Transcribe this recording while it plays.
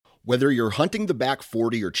Whether you're hunting the back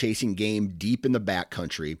 40 or chasing game deep in the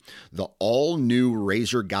backcountry, the all-new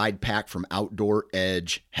Razor Guide Pack from Outdoor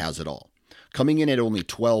Edge has it all. Coming in at only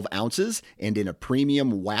 12 ounces and in a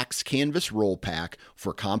premium wax canvas roll pack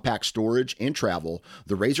for compact storage and travel,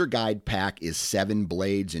 the Razor Guide Pack is 7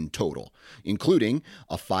 blades in total, including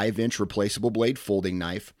a 5-inch replaceable blade folding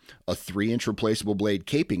knife, a 3-inch replaceable blade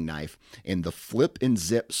caping knife, and the flip and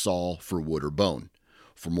zip saw for wood or bone.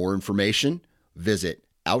 For more information, visit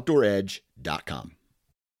OutdoorEdge.com.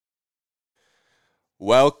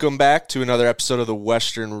 Welcome back to another episode of the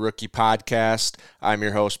Western Rookie Podcast. I'm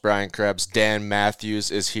your host, Brian Krebs. Dan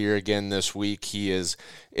Matthews is here again this week. He is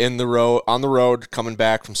on the road, coming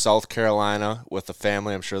back from South Carolina with the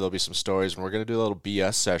family. I'm sure there'll be some stories, and we're going to do a little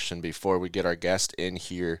BS session before we get our guest in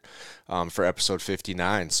here for episode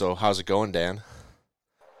 59. So how's it going, Dan?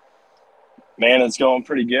 Man, it's going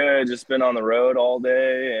pretty good. Just been on the road all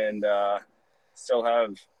day and still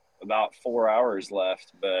have about 4 hours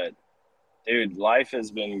left. But, dude, life has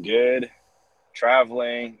been good.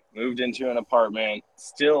 Traveling, moved into an apartment,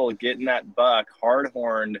 still getting that buck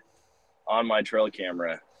hard-horned on my trail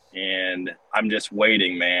camera. And I'm just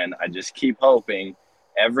waiting, man. I just keep hoping.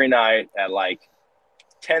 Every night at like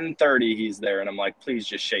 10:30 he's there, and I'm like, please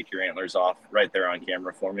just shake your antlers off right there on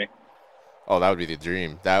camera for me. Oh, that would be the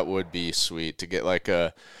dream. That would be sweet to get like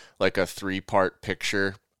a 3-part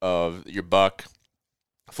picture of your buck,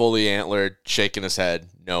 fully antlered, shaking his head,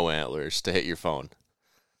 no antlers, to hit your phone.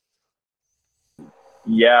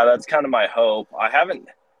 Yeah, that's kind of my hope. I haven't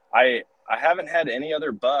had any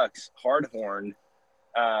other bucks hard-horned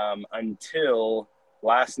until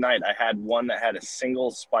last night. I had one that had a single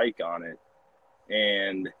spike on it,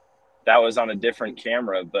 and that was on a different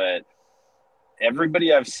camera, but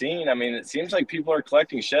everybody I've seen, I mean, it seems like people are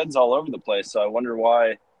collecting sheds all over the place. So I wonder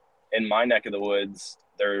why in my neck of the woods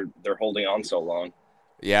they're holding on so long.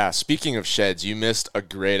 Yeah, speaking of sheds, you missed a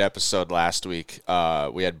great episode last week.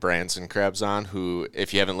 We had Branson Krebs on, who,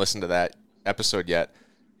 if you haven't listened to that episode yet,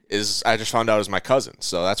 I just found out is my cousin.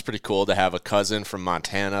 So that's pretty cool to have a cousin from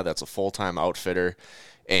Montana that's a full-time outfitter,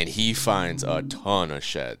 and he finds a ton of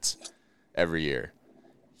sheds every year.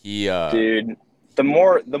 Dude, the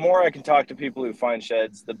more I can talk to people who find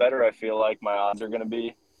sheds, the better I feel like my odds are going to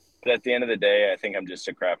be. But at the end of the day, I think I'm just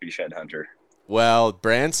a crappy shed hunter. Well,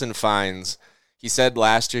 Branson finds, he said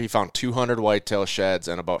last year he found 200 whitetail sheds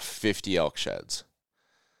and about 50 elk sheds.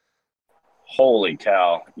 Holy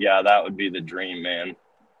cow. Yeah, that would be the dream, man.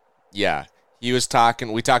 Yeah. We talked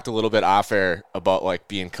a little bit off air about like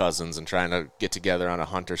being cousins and trying to get together on a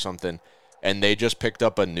hunt or something. And they just picked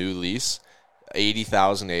up a new lease,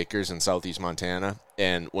 80,000 acres in southeast Montana.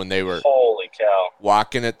 And when they were holy cow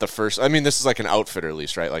walking it this is like an outfitter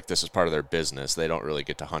lease, right? Like this is part of their business. They don't really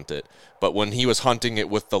get to hunt it. But when he was hunting it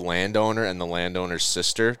with the landowner and the landowner's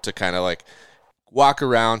sister to kind of like walk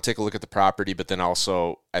around, take a look at the property, but then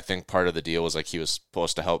also I think part of the deal was like he was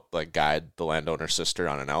supposed to help like guide the landowner's sister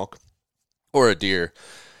on an elk or a deer.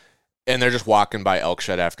 And they're just walking by elk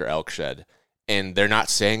shed after elk shed. And they're not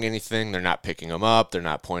saying anything. They're not picking them up. They're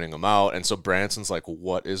not pointing them out. And so Branson's like,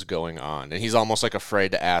 what is going on? And he's almost like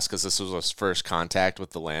afraid to ask because this was his first contact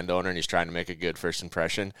with the landowner and he's trying to make a good first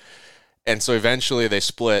impression. And so eventually they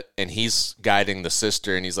split and he's guiding the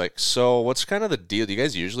sister and he's like, so what's kind of the deal? Do you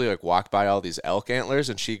guys usually like walk by all these elk antlers?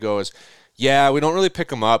 And she goes, yeah, we don't really pick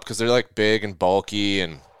them up because they're like big and bulky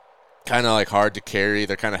and kind of like hard to carry.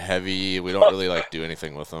 They're kind of heavy. We don't really like do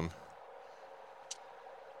anything with them.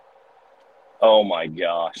 Oh my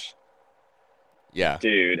gosh. Yeah.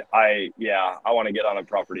 Dude, I want to get on a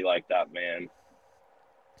property like that, man.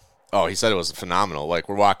 Oh, he said it was phenomenal. Like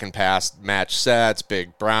we're walking past match sets,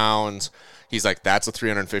 big browns. He's like, that's a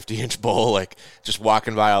 350-inch bull. Like just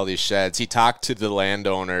walking by all these sheds. He talked to the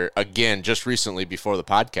landowner again just recently before the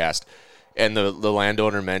podcast, and the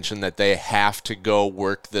landowner mentioned that they have to go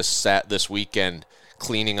work this set this weekend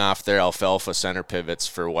cleaning off their alfalfa center pivots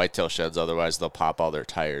for whitetail sheds, otherwise they'll pop all their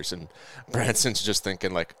tires. And Branson's just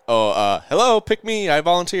thinking like, hello, pick me, I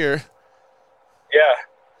volunteer.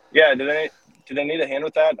 Yeah. Do they need a hand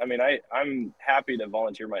with that? I mean, I'm happy to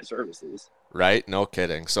volunteer my services. Right? No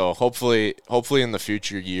kidding. So hopefully in the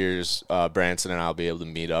future years, Branson and I'll be able to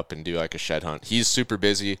meet up and do like a shed hunt. He's super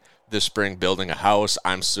busy this spring building a house.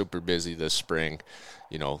 I'm super busy this spring,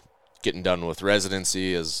 getting done with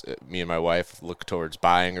residency as me and my wife look towards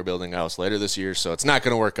buying or building a house later this year. So it's not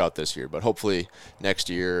going to work out this year, but hopefully next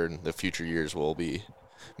year and the future years we'll be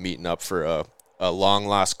meeting up for a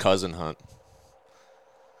long-lost cousin hunt.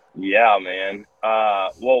 Yeah, man.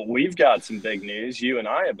 Well, we've got some big news, you and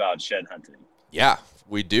I, about shed hunting. Yeah,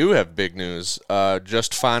 we do have big news.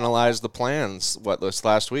 Just finalized the plans, this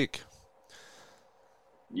last week.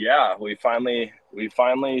 Yeah, we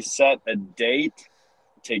finally set a date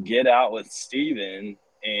to get out with Steven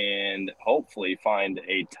and hopefully find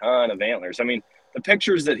a ton of antlers. I mean, the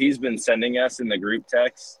pictures that he's been sending us in the group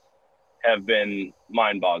text have been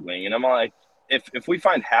mind-boggling. And I'm like, if we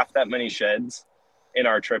find half that many sheds in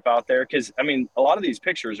our trip out there, because I mean, a lot of these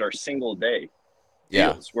pictures are single day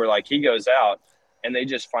deals where like he goes out and they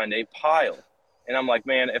just find a pile. And I'm like,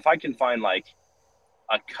 man, if I can find like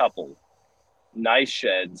a couple nice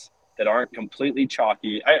sheds that aren't completely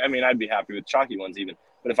chalky, I mean, I'd be happy with chalky ones even.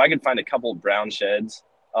 But if I could find a couple brown sheds,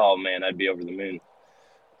 oh man, I'd be over the moon.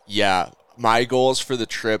 Yeah. My goals for the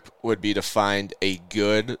trip would be to find a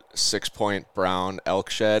good 6-point brown elk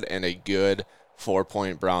shed and a good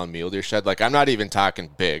 4-point brown mule deer shed. Like, I'm not even talking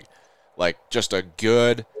big. Like, just a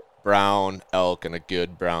good brown elk and a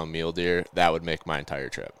good brown mule deer. That would make my entire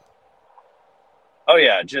trip. Oh,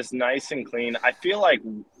 yeah, just nice and clean. I feel like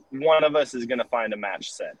one of us is going to find a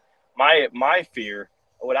match set. My fear,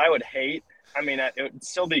 what I would hate, I mean, it would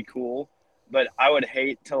still be cool, but I would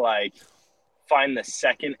hate to, like, find the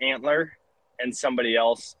second antler and somebody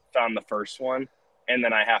else found the first one, and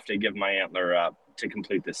then I have to give my antler up to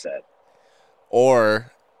complete the set.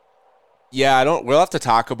 Or, yeah, we'll have to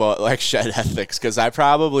talk about, like, shed ethics, because I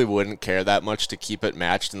probably wouldn't care that much to keep it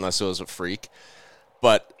matched unless it was a freak.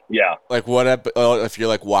 But, yeah, like, what if you're,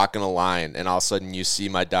 like, walking a line, and all of a sudden you see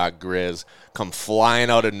my dog Grizz come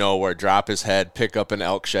flying out of nowhere, drop his head, pick up an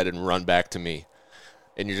elk shed, and run back to me.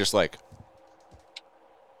 And you're just like,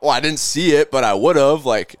 well, I didn't see it, but I would have,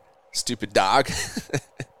 like, stupid dog.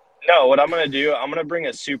 No, what I'm going to do, I'm going to bring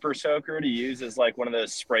a super soaker to use as like one of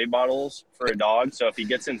those spray bottles for a dog. So if he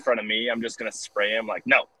gets in front of me, I'm just going to spray him like,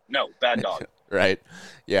 no, bad dog. Right.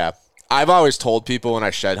 Yeah. I've always told people when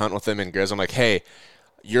I shed hunt with them in Grizz, I'm like, hey,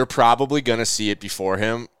 you're probably going to see it before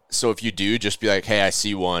him. So if you do, just be like, hey, I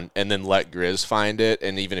see one, and then let Grizz find it.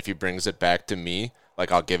 And even if he brings it back to me,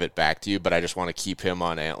 like, I'll give it back to you, but I just want to keep him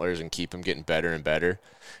on antlers and keep him getting better and better.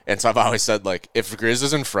 And so I've always said, like, if Grizz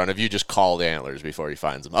is in front of you, just call the antlers before he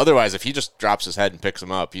finds them. Otherwise, if he just drops his head and picks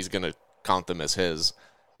them up, he's going to count them as his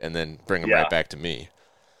and then bring them right back to me.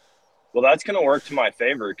 Well, that's going to work to my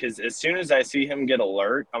favor, because as soon as I see him get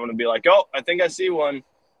alert, I'm going to be like, oh, I think I see one.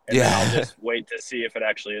 And then I'll just wait to see if it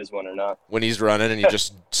actually is one or not. When he's running and he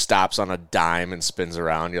just stops on a dime and spins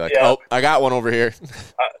around, you're like, oh, I got one over here.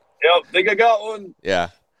 Yep, think I got one. Yeah.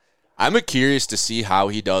 I'm curious to see how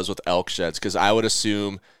he does with elk sheds, because I would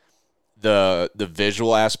assume the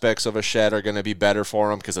visual aspects of a shed are going to be better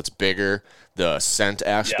for him because it's bigger. The scent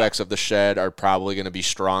aspects of the shed are probably going to be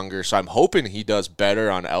stronger. So I'm hoping he does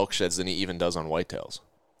better on elk sheds than he even does on whitetails.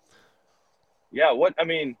 Yeah,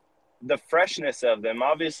 the freshness of them,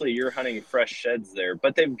 obviously you're hunting fresh sheds there,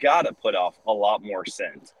 but they've got to put off a lot more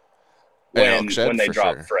scent when they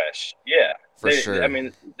drop fresh. Yeah. For sure. I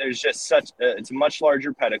mean, there's just it's a much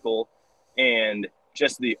larger pedicle, and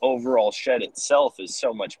just the overall shed itself is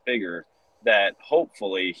so much bigger that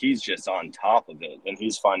hopefully he's just on top of it and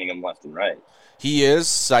he's finding them left and right. He is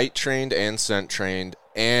sight trained and scent trained,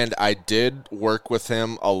 and I did work with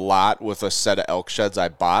him a lot with a set of elk sheds I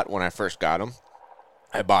bought when I first got him.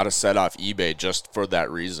 I bought a set off eBay just for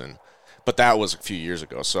that reason, but that was a few years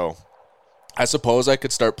ago, so I suppose I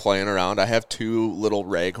could start playing around. I have 2 little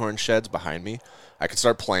raghorn sheds behind me. I could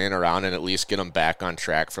start playing around and at least get him back on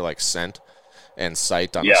track for like scent and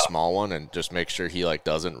sight on the small one, and just make sure he like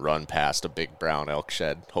doesn't run past a big brown elk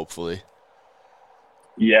shed, hopefully.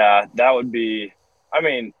 Yeah, that would be, I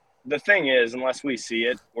mean, the thing is, unless we see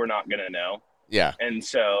it, we're not going to know. Yeah. And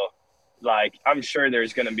so, like, I'm sure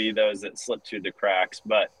there's going to be those that slip through the cracks,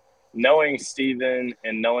 but knowing Steven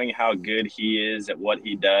and knowing how good he is at what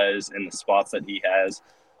he does and the spots that he has,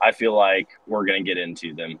 I feel like we're going to get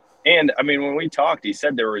into them. And, I mean, when we talked, he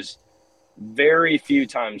said there was very few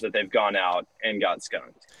times that they've gone out and got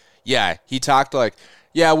skunked. Yeah, he talked like,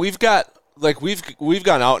 yeah, we've gone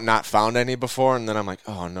out and not found any before, and then I'm like,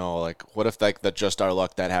 oh no, like what if like that just our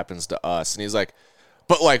luck that happens to us? And he's like,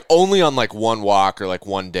 but like only on like one walk or like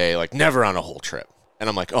one day, like never on a whole trip. And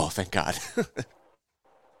I'm like, oh, thank God.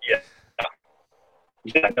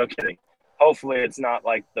 Yeah, no kidding. Hopefully it's not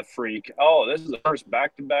like the freak, oh, this is the first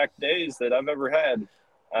back-to-back days that I've ever had.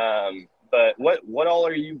 But what all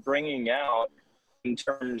are you bringing out in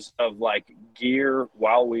terms of like gear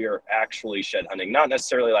while we are actually shed hunting? Not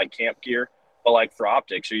necessarily like camp gear, but like for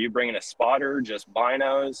optics. Are you bringing a spotter, just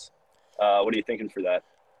binos? What are you thinking for that?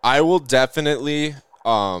 I will definitely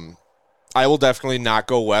not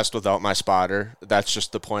go west without my spotter. That's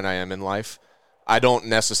just the point I am in life. I don't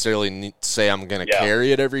necessarily say I'm going to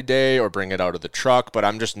carry it every day or bring it out of the truck, but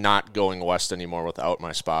I'm just not going west anymore without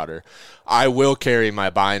my spotter. I will carry my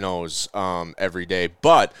binos every day,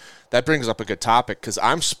 but that brings up a good topic because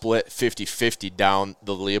I'm split 50-50 down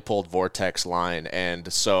the Leupold Vortex line.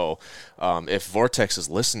 And so if Vortex is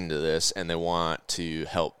listening to this and they want to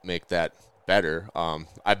help make that better,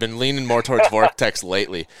 I've been leaning more towards Vortex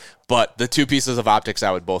lately. But the two pieces of optics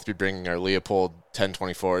I would both be bringing are Leupold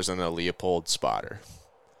 1024s and a Leupold spotter.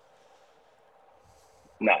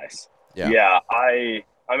 Nice. Yeah. I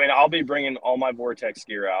mean, I'll be bringing all my Vortex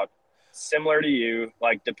gear out. Similar to you,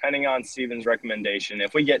 like depending on Steven's recommendation,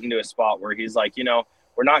 if we get into a spot where he's like, you know,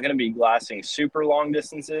 we're not going to be glassing super long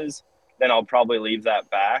distances, then I'll probably leave that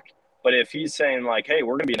back. But if he's saying like, hey,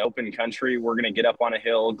 we're going to be in open country, we're going to get up on a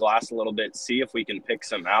hill, glass a little bit, see if we can pick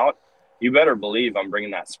some out, you better believe I'm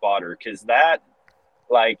bringing that spotter, because that,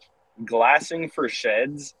 like, glassing for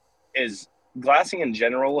sheds is – glassing in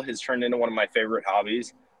general has turned into one of my favorite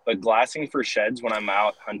hobbies, but glassing for sheds when I'm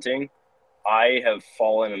out hunting, I have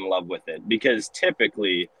fallen in love with it, because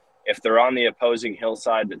typically if they're on the opposing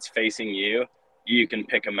hillside that's facing you, you can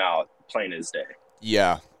pick them out plain as day.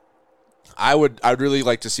 Yeah. I'd really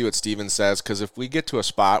like to see what Steven says, because if we get to a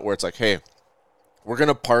spot where it's like, hey, we're going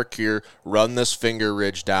to park here, run this finger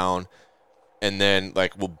ridge down, and then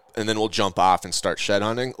we'll jump off and start shed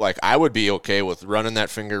hunting. Like, I would be okay with running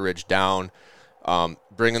that finger ridge down,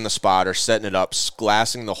 bringing the spotter, setting it up,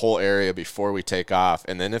 glassing the whole area before we take off.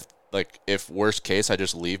 And then if worst case, I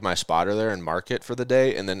just leave my spotter there and mark it for the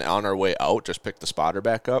day, and then on our way out, just pick the spotter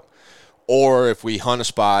back up. Or if we hunt a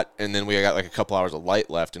spot and then we got like a couple hours of light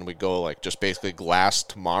left and we go like just basically glass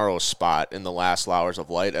tomorrow's spot in the last hours of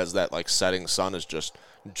light as that like setting sun is just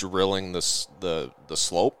drilling the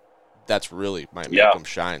slope, that's really might make them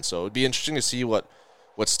shine. So it'd be interesting to see what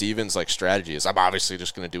Steven's like strategy is. I'm obviously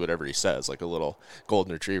just going to do whatever he says, like a little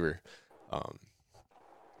golden retriever.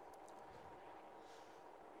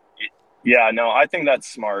 Yeah, no, I think that's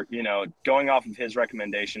smart. You know, going off of his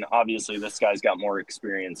recommendation, obviously this guy's got more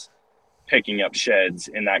experience picking up sheds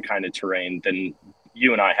in that kind of terrain than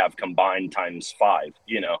you and I have combined times 5,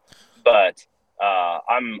 you know. But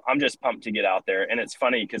I'm just pumped to get out there. And it's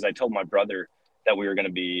funny because I told my brother that we were going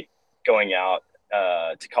to be going out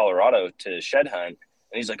to Colorado to shed hunt.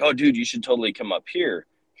 And he's like, oh, dude, you should totally come up here.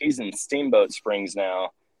 He's in Steamboat Springs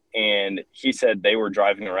now. And he said they were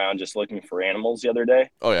driving around just looking for animals the other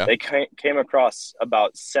day. Oh, yeah. They came across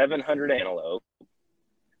about 700 antelope.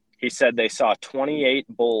 He said they saw 28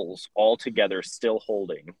 bulls all together still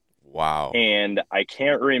holding. Wow. And I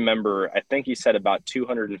can't remember. I think he said about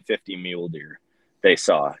 250 mule deer they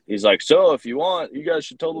saw. He's like, so if you want, you guys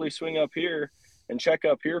should totally swing up here and check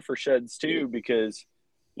up here for sheds too, because,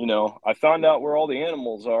 you know, I found out where all the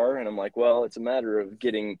animals are. And I'm like, well, it's a matter of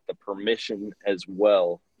getting the permission as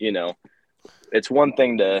well. You know, it's one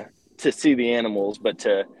thing to see the animals, but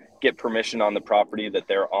to get permission on the property that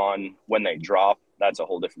they're on when they drop, that's a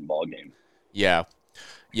whole different ball game. Yeah.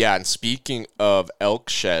 Yeah, and speaking of elk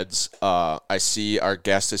sheds, I see our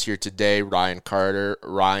guest is here today, Ryan Carter.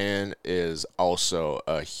 Ryan is also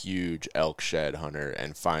a huge elk shed hunter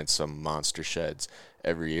and finds some monster sheds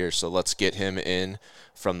every year. So let's get him in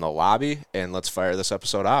from the lobby and let's fire this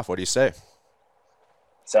episode off. What do you say?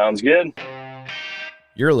 Sounds good.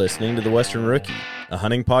 You're listening to The Western Rookie, a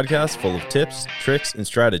hunting podcast full of tips, tricks, and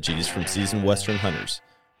strategies from seasoned Western hunters.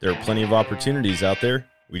 There are plenty of opportunities out there.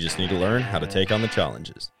 We just need to learn how to take on the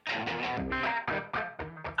challenges.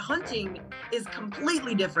 Hunting is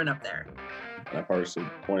completely different up there. I've harvested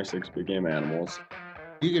 26 big game animals.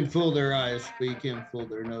 You can fool their eyes, but you can't fool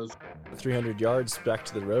their nose. 300 yards back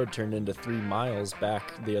to the road turned into 3 miles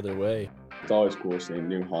back the other way. It's always cool seeing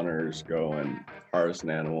new hunters go and harvest an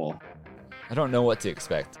animal. I don't know what to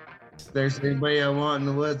expect. If there's anybody I want in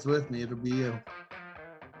the woods with me, it'll be you.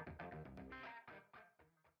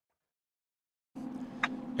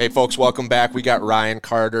 Hey, folks, welcome back. We got Ryan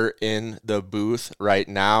Carter in the booth right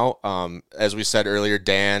now. As we said earlier,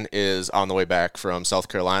 Dan is on the way back from South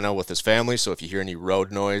Carolina with his family, so if you hear any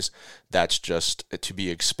road noise, that's just to be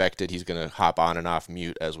expected. He's going to hop on and off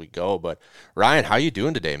mute as we go. But, Ryan, how you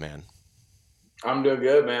doing today, man? I'm doing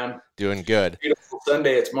good, man. Doing good. Beautiful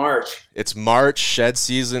Sunday. It's March. It's March. Shed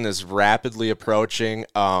season is rapidly approaching.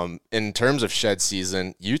 In terms of shed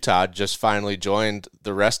season, Utah just finally joined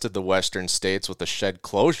the rest of the western states with the shed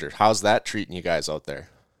closure. How's that treating you guys out there?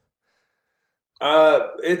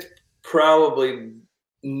 It's probably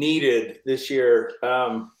needed this year.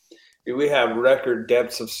 We have record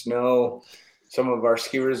depths of snow. Some of our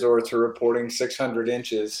ski resorts are reporting 600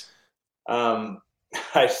 inches.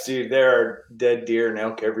 There are dead deer and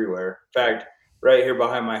elk everywhere. In fact, right here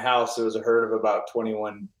behind my house, there was a herd of about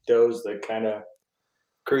 21 does that kind of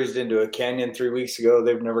cruised into a canyon 3 weeks ago.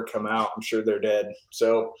 They've never come out. I'm sure they're dead.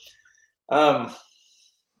 So, as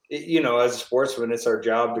a sportsman, it's our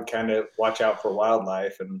job to kind of watch out for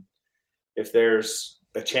wildlife. And if there's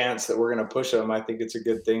a chance that we're going to push them, I think it's a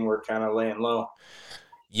good thing we're kind of laying low.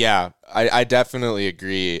 Yeah, I definitely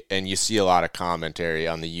agree. And you see a lot of commentary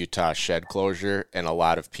on the Utah shed closure, and a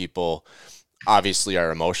lot of people obviously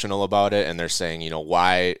are emotional about it. And they're saying,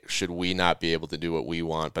 why should we not be able to do what we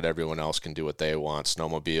want, but everyone else can do what they want?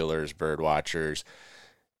 Snowmobilers, bird watchers.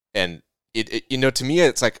 And it to me,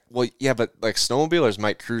 it's like, well, yeah, but like snowmobilers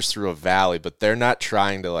might cruise through a valley, but they're not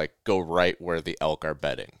trying to like go right where the elk are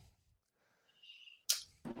bedding.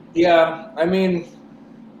 Yeah, I mean,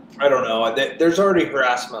 I don't know. There's already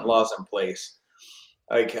harassment laws in place.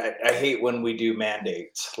 Like, I hate when we do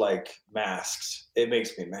mandates like masks. It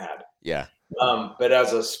makes me mad. Yeah. But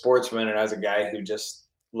as a sportsman and as a guy who just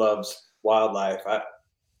loves wildlife,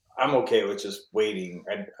 I'm okay with just waiting.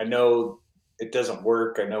 I know it doesn't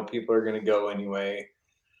work. I know people are going to go anyway.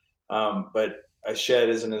 But a shed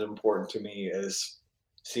isn't as important to me as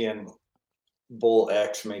seeing bull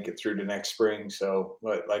X make it through to next spring. So,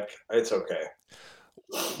 like, it's okay.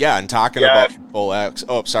 Yeah, and talking about bull X.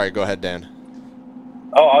 Oh, sorry. Go ahead, Dan.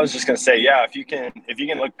 Oh, I was just gonna say, yeah. If you can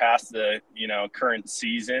look past the current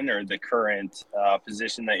season or the current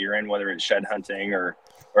position that you're in, whether it's shed hunting or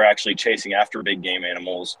actually chasing after big game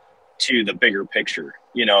animals, to the bigger picture.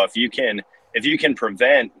 If you can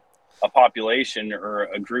prevent a population or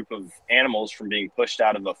a group of animals from being pushed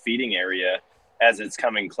out of a feeding area as it's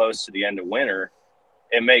coming close to the end of winter,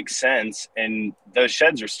 it makes sense. And those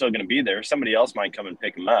sheds are still going to be there. Somebody else might come and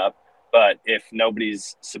pick them up. But if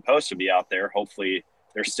nobody's supposed to be out there, hopefully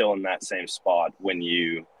they're still in that same spot when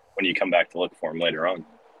you come back to look for them later on.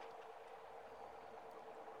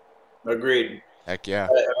 Agreed. Heck yeah.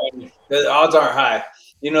 The odds aren't high.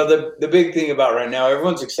 The big thing about right now,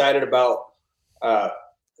 everyone's excited about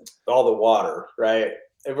all the water, right?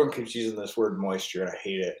 Everyone keeps using this word moisture, and I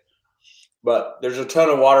hate it. But there's a ton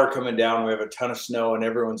of water coming down. We have a ton of snow, and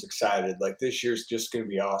everyone's excited. Like, this year's just going to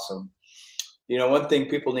be awesome. One thing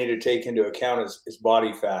people need to take into account is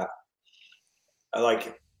body fat.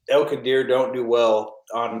 Like, elk and deer don't do well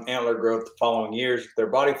on antler growth the following years if their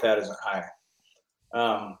body fat isn't high.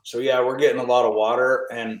 So yeah, we're getting a lot of water,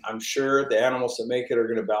 and I'm sure the animals that make it are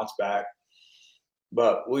going to bounce back.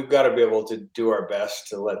 But we've got to be able to do our best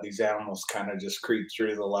to let these animals kind of just creep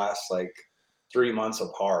through the last 3 months of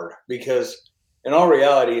hard, because in all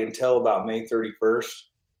reality, until about May 31st,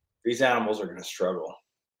 these animals are going to struggle.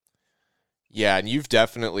 Yeah, and you've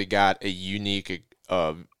definitely got a unique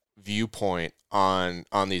viewpoint on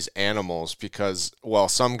these animals, because while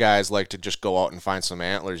some guys like to just go out and find some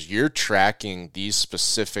antlers, you're tracking these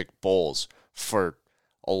specific bulls for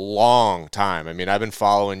a long time. I mean, I've been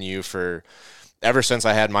following you ever since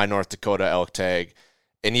I had my North Dakota elk tag.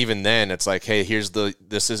 And even then, it's like, hey,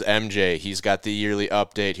 this is MJ. He's got the yearly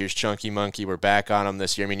update. Here's Chunky Monkey. We're back on him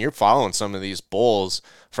this year. I mean, you're following some of these bulls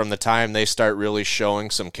from the time they start really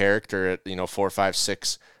showing some character at 4, 5,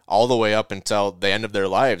 6, all the way up until the end of their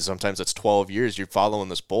lives. Sometimes it's 12 years. You're following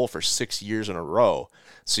this bull for 6 years in a row.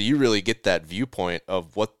 So you really get that viewpoint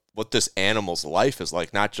of what this animal's life is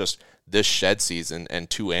like, not just this shed season and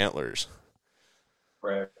 2 antlers.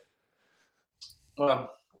 Right.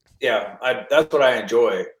 Well, yeah, that's what I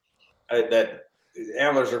enjoy. That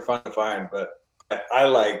antlers are fun to find, but I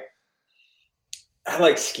like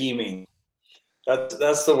scheming.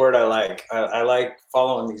 That's the word I like. I like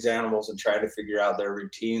following these animals and trying to figure out their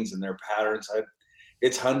routines and their patterns.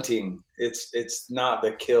 It's hunting. It's not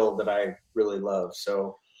the kill that I really love.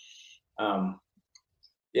 So,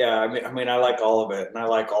 yeah, I mean, I like all of it, and I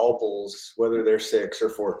like all bulls, whether they're 6 or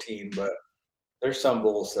 14. But there's some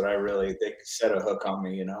bulls that they set a hook on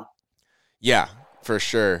me, Yeah, for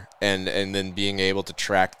sure. And then being able to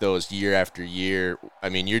track those year after year. I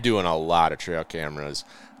mean, you're doing a lot of trail cameras.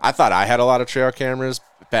 I thought I had a lot of trail cameras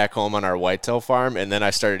back home on our whitetail farm, and then I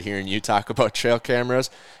started hearing you talk about trail cameras,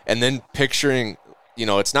 and then picturing,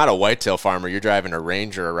 it's not a whitetail farm where you're driving a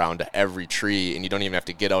Ranger around to every tree and you don't even have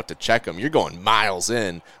to get out to check them. You're going miles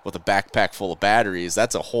in with a backpack full of batteries.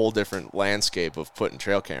 That's a whole different landscape of putting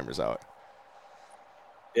trail cameras out.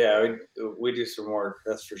 Yeah, we do some work,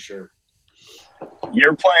 that's for sure.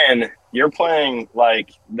 You're playing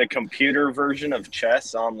like the computer version of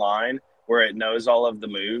chess online, where it knows all of the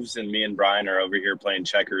moves, and me and Brian are over here playing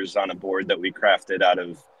checkers on a board that we crafted out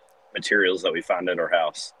of materials that we found at our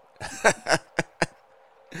house.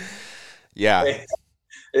 Yeah.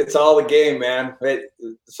 It's all the game, man.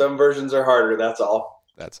 Some versions are harder, that's all.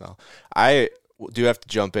 That's all. do have to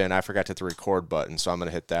jump in. I forgot to hit the record button, so I'm going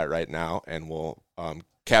to hit that right now, and we'll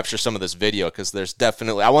capture some of this video, because there's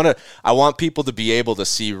definitely I want people to be able to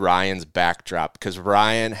see Ryan's backdrop, because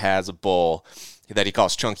Ryan has a bull that he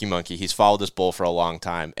calls Chunky Monkey. He's followed this bull for a long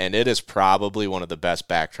time, and it is probably one of the best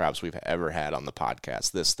backdrops we've ever had on the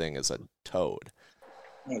podcast. This thing is a toad.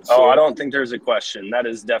 Oh, I don't think there's a question. That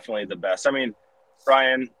is definitely the best. I mean,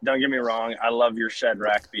 Brian, don't get me wrong. I love your shed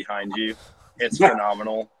rack behind you. It's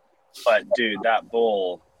phenomenal. But, dude, that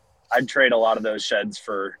bull, I'd trade a lot of those sheds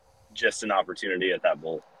for just an opportunity at that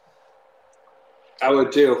bull. I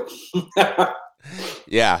would too.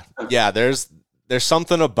 Yeah. There's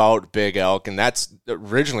something about big elk, and that's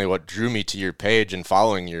originally what drew me to your page and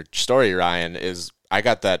following your story, Ryan, is I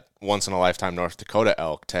got that once-in-a-lifetime North Dakota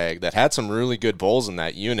elk tag that had some really good bulls in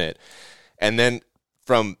that unit. And then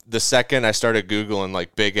from the second I started Googling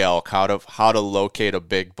like big elk, how to locate a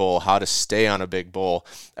big bull, how to stay on a big bull,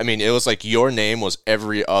 I mean, it was like your name was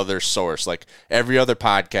every other source. Like every other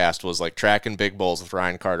podcast was like tracking big bulls with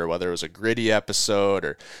Ryan Carter, whether it was a Gritty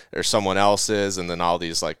episode or someone else's, and then all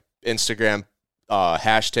these like Instagram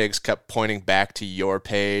hashtags kept pointing back to your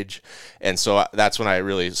page. And so that's when I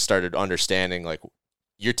really started understanding, like,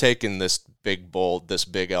 you're taking this big bull, this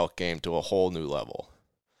big elk game to a whole new level.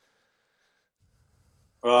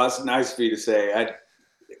 Well, that's nice of you to say.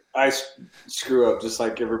 I screw up just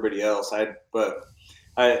like everybody else. But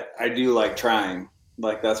I do like trying.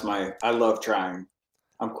 Like I love trying.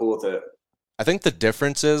 I'm cool with it. I think the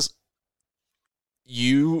difference is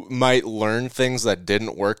you might learn things that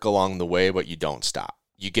didn't work along the way, but you don't stop.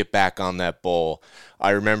 You get back on that bull.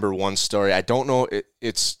 I remember one story. I don't know.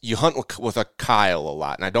 It's you hunt with a Kyle a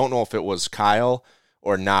lot, and I don't know if it was Kyle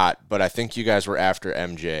or not, but I think you guys were after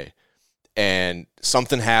MJ, and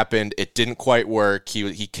something happened. It didn't quite work.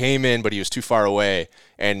 He came in, but he was too far away,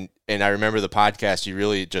 and I remember the podcast. You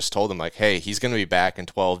really just told him like, "Hey, he's going to be back in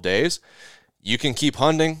 12 days. You can keep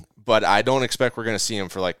hunting, but I don't expect we're going to see him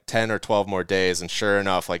for like 10 or 12 more days." And sure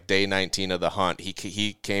enough, like day 19 of the hunt,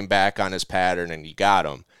 he came back on his pattern and you got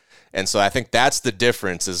him. And so I think that's the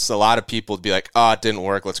difference, is a lot of people would be like, "Oh, it didn't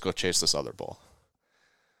work. Let's go chase this other bull."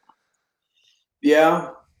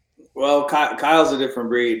 Yeah. Well, Kyle's a different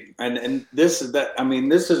breed. And this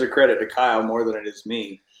is a credit to Kyle more than it is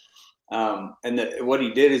me. What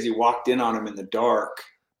he did is he walked in on him in the dark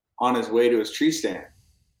on his way to his tree stand.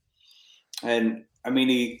 And I mean,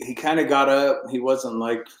 he kind of got up. He wasn't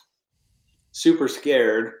like super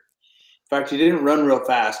scared. In fact, he didn't run real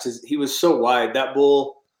fast. He was so wide. That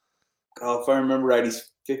bull, if I remember right,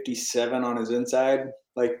 he's 57 on his inside.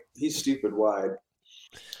 Like, he's stupid wide.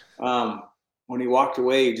 When he walked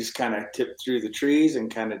away, he just kind of tipped through the trees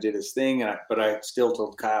and kind of did his thing. But I still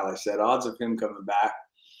told Kyle, I said, odds of him coming back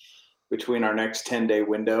between our next 10-day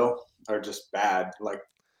window are just bad. Like,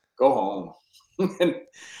 go home. And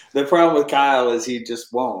the problem with Kyle is he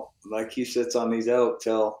just won't. Like, he sits on these elk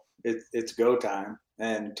till it's go time.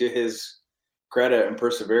 And to his credit and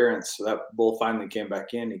perseverance, that bull finally came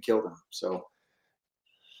back in. He killed him. So,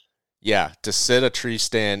 yeah, to sit a tree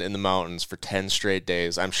stand in the mountains for 10 straight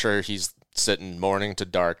days, I'm sure he's sitting morning to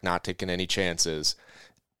dark, not taking any chances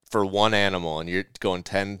for one animal, and you're going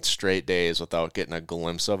 10 straight days without getting a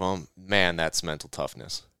glimpse of him. Man, that's mental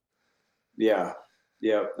toughness. Yeah,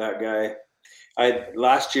 that guy.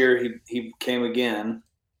 Last year he came again,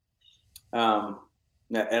 and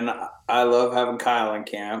I love having Kyle in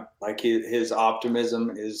camp. Like, his optimism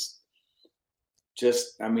is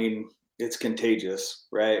just, I mean, it's contagious,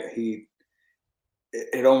 right?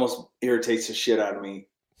 It almost irritates the shit out of me.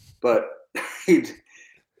 But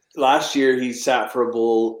last year he sat for a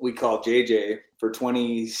bull we call JJ for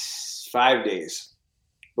 25 days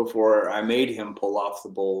before I made him pull off the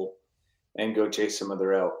bull and go chase some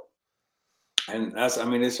other elk. And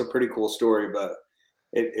it's a pretty cool story, but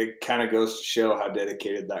it kind of goes to show how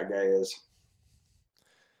dedicated that guy is.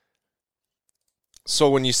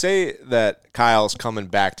 So when you say that Kyle's coming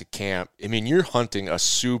back to camp, I mean, you're hunting a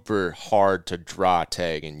super hard to draw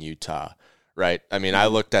tag in Utah, right? I mean, I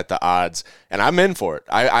looked at the odds and I'm in for it.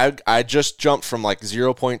 I just jumped from like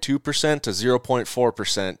 0.2% to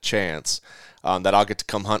 0.4% chance that I'll get to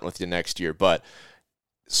come hunt with you next year. But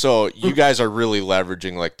so you guys are really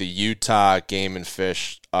leveraging like the Utah Game and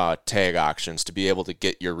Fish tag auctions to be able to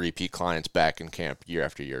get your repeat clients back in camp year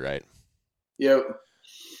after year, right? Yep.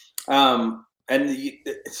 To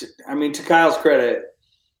Kyle's credit,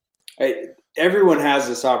 everyone has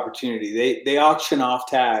this opportunity. They auction off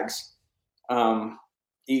tags.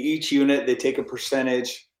 Each unit, they take a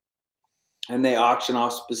percentage and they auction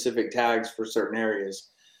off specific tags for certain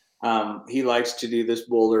areas. He likes to do this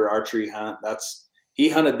boulder archery hunt. he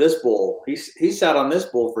hunted this bull. He sat on this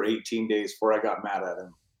bull for 18 days before I got mad at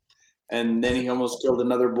him. And then he almost killed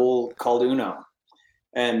another bull called Uno.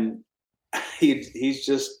 And he's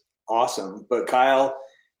just awesome. But Kyle,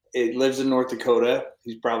 it lives in North Dakota.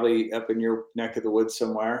 He's probably up in your neck of the woods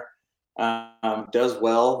somewhere. Does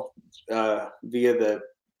well via the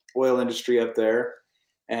oil industry up there.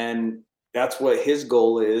 And that's what his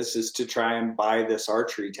goal is to try and buy this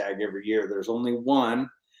archery tag every year. There's only one.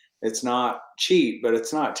 It's not cheap, but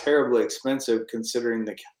it's not terribly expensive considering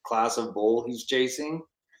the class of bull he's chasing.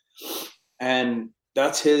 And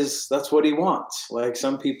that's what he wants. Like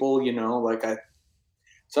some people,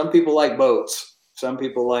 some people like boats. Some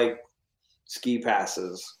people like ski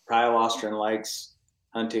passes. Kyle Ostrin likes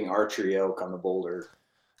hunting archery elk on the Boulder.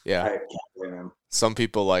 Yeah. I can't blame him. Some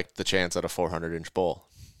people like the chance at a 400-inch bull.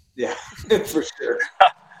 Yeah, for sure.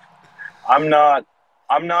 I'm not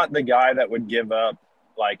the guy that would give up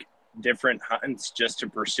like different hunts just to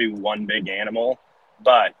pursue one big animal.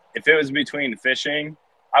 But if it was between fishing,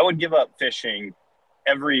 I would give up fishing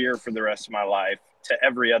every year for the rest of my life to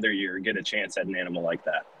every other year get a chance at an animal like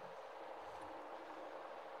that.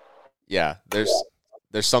 Yeah, there's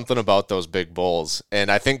something about those big bulls.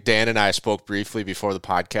 And I think Dan and I spoke briefly before the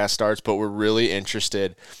podcast starts, but we're really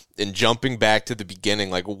interested in jumping back to the beginning.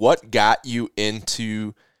 Like, what got you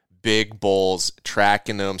into big bulls,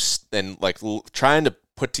 tracking them, and like trying to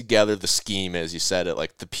put together the scheme, as you said it,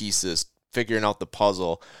 like the pieces, figuring out the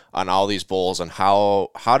puzzle on all these bulls and how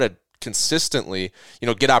to consistently,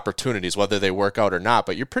 get opportunities, whether they work out or not,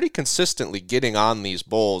 but you're pretty consistently getting on these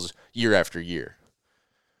bulls year after year.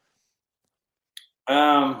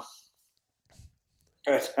 I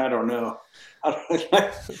don't know.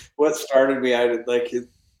 What started me,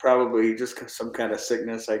 probably just some kind of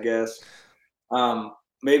sickness, I guess.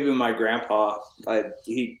 Maybe my grandpa,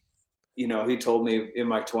 he told me in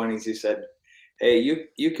my 20s, he said, hey,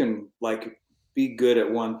 you can be good at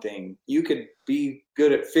one thing. You could be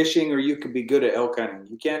good at fishing or you could be good at elk hunting.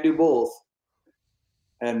 You can't do both.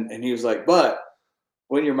 And he was like, but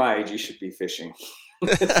when you're my age, you should be fishing.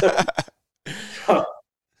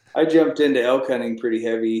 I jumped into elk hunting pretty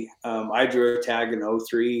heavy. I drew a tag in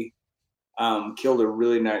 2003, killed a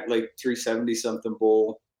really nice, 370 something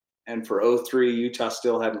bull. And for 2003, Utah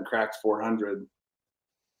still hadn't cracked 400.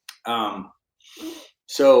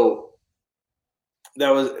 So that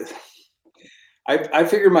was, I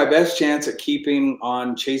figured my best chance at keeping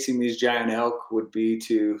on chasing these giant elk would be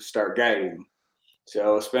to start guiding.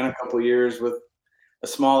 So spent a couple of years with a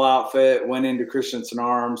small outfit, went into Christensen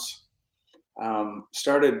Arms,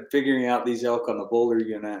 started figuring out these elk on the Boulder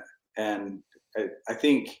unit. And I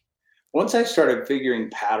think once I started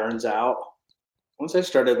figuring patterns out, once I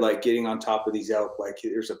started getting on top of these elk,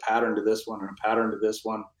 there's a pattern to this one and a pattern to this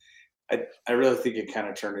one, I really think it kind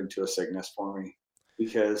of turned into a sickness for me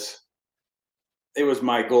because it was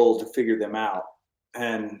my goal to figure them out.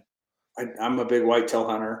 And I'm a big whitetail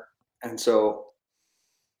hunter. And so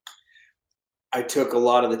I took a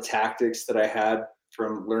lot of the tactics that I had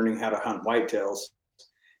from learning how to hunt whitetails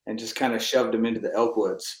and just kind of shoved them into the elk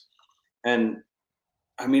woods. And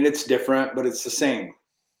I mean, it's different, but it's the same.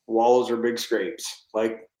 Wallows are big scrapes.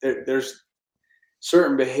 There's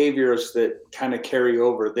certain behaviors that kind of carry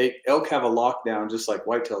over. Elk have a lockdown just like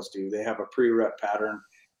whitetails do. They have a pre-rut pattern.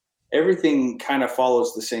 Everything kind of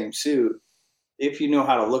follows the same suit if you know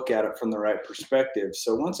how to look at it from the right perspective.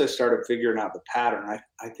 So once I started figuring out the pattern,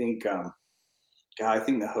 I think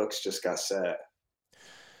the hooks just got set.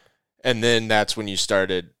 And then that's when you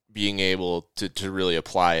started being able to really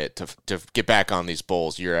apply it, to get back on these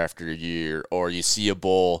bulls year after year, or you see a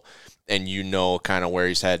bull and kind of where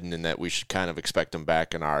he's heading and that we should kind of expect him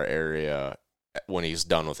back in our area when he's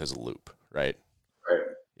done with his loop, right? Right.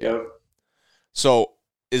 Yeah. Yep. So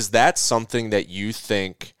is that something that you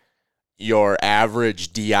think your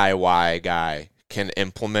average DIY guy can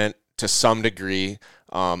implement to some degree,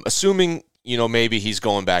 assuming maybe he's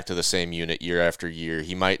going back to the same unit year after year?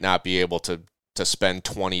 He might not be able to spend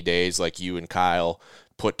 20 days like you and Kyle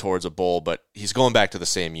put towards a bull, but he's going back to the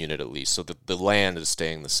same unit at least. So the land is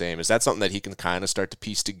staying the same. Is that something that he can kind of start to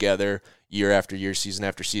piece together year after year, season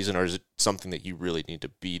after season, or is it something that you really need to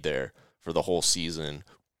be there for the whole season,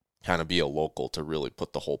 kind of be a local to really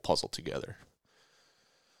put the whole puzzle together?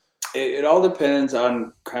 It all depends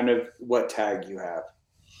on kind of what tag you have.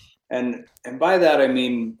 And by that, I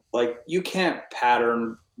mean, you can't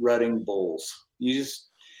pattern rutting bulls.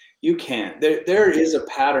 You can't. There is a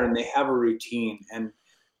pattern. They have a routine. And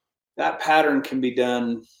that pattern can be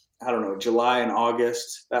done, July and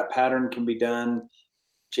August. That pattern can be done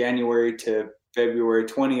January to February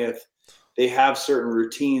 20th. They have certain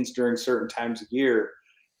routines during certain times of year.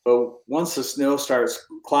 But once the snow starts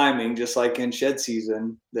climbing, just like in shed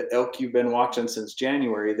season, the elk you've been watching since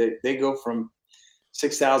January, they go from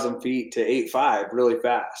 6,000 feet to 8.5 really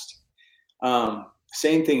fast.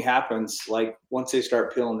 Same thing happens like once they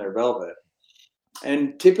start peeling their velvet.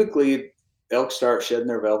 And typically elk start shedding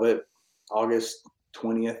their velvet August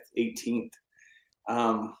 20th, 18th.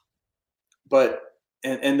 But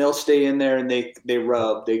they'll stay in there and they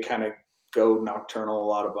rub, they kind of go nocturnal, a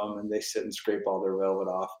lot of them, and they sit and scrape all their velvet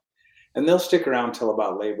off. And they'll stick around till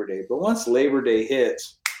about Labor Day. But once Labor Day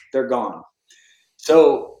hits, they're gone.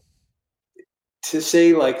 So to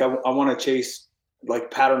say like I want to chase, like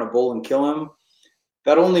pattern a bull and kill him,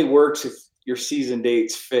 that only works if your season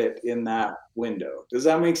dates fit in that window. Does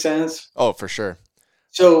that make sense? Oh, for sure.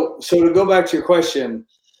 So to go back to your question,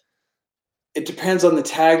 it depends on the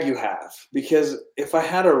tag you have, because if I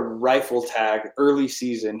had a rifle tag early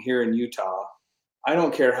season here in Utah, I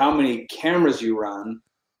don't care how many cameras you run,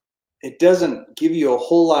 it doesn't give you a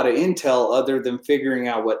whole lot of intel other than figuring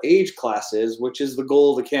out what age class is, which is the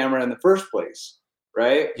goal of the camera in the first place,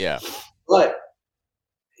 right? Yeah. But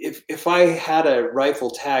if I had a rifle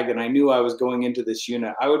tag and I knew I was going into this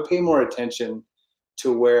unit, I would pay more attention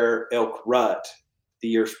to where elk rut the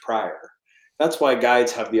years prior. That's why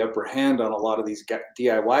guides have the upper hand on a lot of these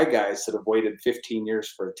DIY guys that have waited 15 years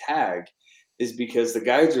for a tag, is because the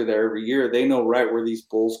guides are there every year. They know right where these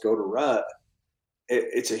bulls go to rut.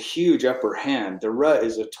 It's a huge upper hand. The rut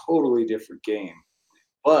is a totally different game.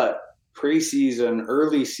 But preseason,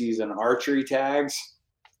 early season archery tags,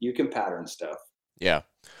 you can pattern stuff. Yeah.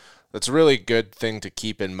 That's a really good thing to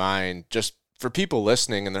keep in mind just for people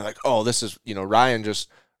listening. And they're like, oh, this is, Ryan just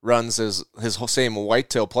runs his whole same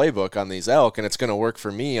whitetail playbook on these elk, and it's going to work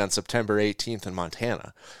for me on September 18th in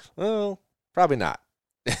Montana. Well, probably not.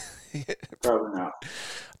 Probably not.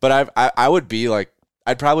 But I would be like,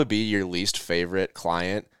 I'd probably be your least favorite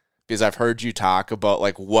client, because I've heard you talk about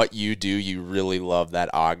like what you do. You really love that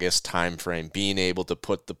August time frame, being able to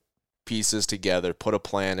put the pieces together, put a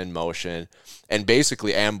plan in motion, and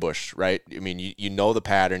basically ambush, right? I mean, you know the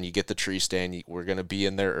pattern, you get the tree stand, we're going to be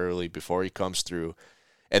in there early before he comes through.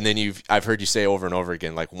 And then I've heard you say over and over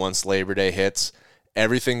again, like once Labor Day hits,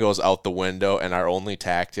 everything goes out the window and our only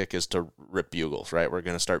tactic is to rip bugles, right? We're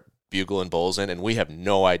going to start bugling bulls in, and we have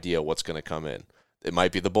no idea what's going to come in. It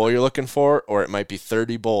might be the bull you're looking for, or it might be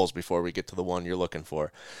 30 bulls before we get to the one you're looking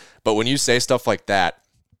for. But when you say stuff like that,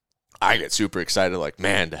 I get super excited, like,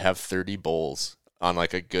 man, to have 30 bulls on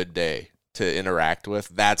like a good day to interact with,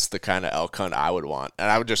 that's the kind of elk hunt I would want. And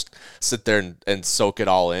I would just sit there and soak it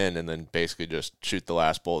all in, and then basically just shoot the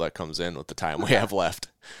last bull that comes in with the time we have left.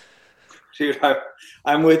 Dude,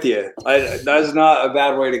 I'm with you. That's not a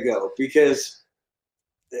bad way to go, because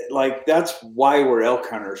like that's why we're elk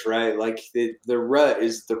hunters, right? Like the rut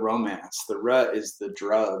is the romance. The rut is the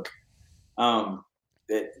drug.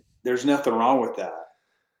 There's nothing wrong with that.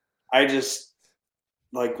 I just,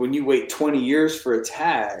 like, when you wait 20 years for a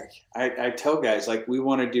tag, I tell guys, like, we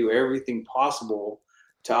want to do everything possible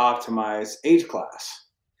to optimize age class.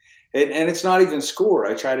 And it's not even score.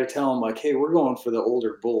 I try to tell them, like, hey, we're going for the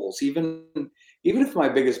older bulls. Even if my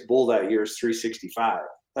biggest bull that year is 365,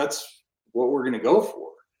 that's what we're going to go for.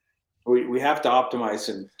 We have to optimize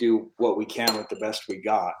and do what we can with the best we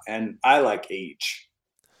got. And I like age.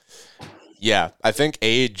 Yeah, I think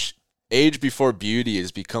age before beauty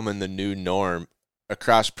is becoming the new norm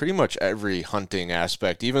across pretty much every hunting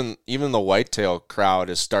aspect. Even the whitetail crowd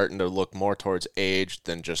is starting to look more towards age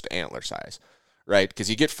than just antler size, right? Because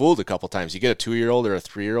you get fooled a couple times. You get a 2-year-old or a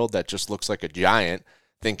 3-year-old that just looks like a giant,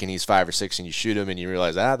 thinking he's 5 or 6, and you shoot him and you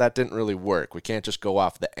realize, that didn't really work. We can't just go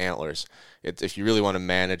off the antlers. If you really want to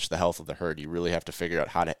manage the health of the herd, you really have to figure out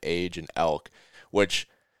how to age an elk, which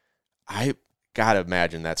I gotta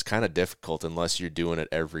imagine that's kind of difficult unless you're doing it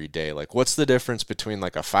every day. Like, what's the difference between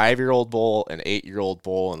like a 5-year-old bull, an 8-year-old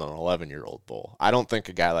bull, and an 11-year-old bull? I don't think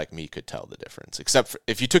a guy like me could tell the difference, except for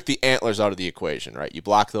if you took the antlers out of the equation, right? You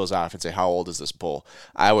block those off and say, how old is this bull?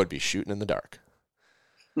 I would be shooting in the dark.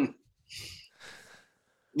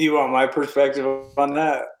 You want my perspective on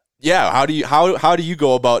that? Yeah. How do you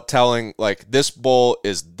go about telling, like, this bull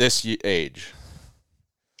is this age?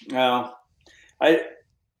 No,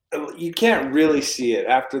 you can't really see it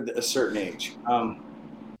after a certain age.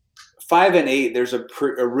 5 and 8, there's a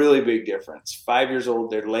really big difference. 5 years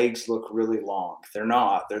old, their legs look really long. They're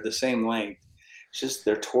not. They're the same length. It's just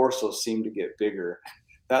their torsos seem to get bigger.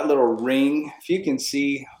 That little ring, if you can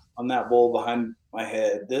see on that bull behind my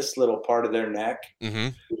head, this little part of their neck,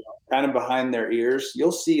 kind of behind their ears,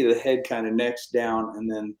 you'll see the head kind of necks down,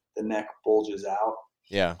 and then the neck bulges out.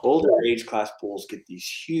 Yeah. Older age class bulls get these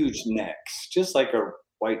huge necks, just like a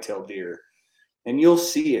whitetail deer. And you'll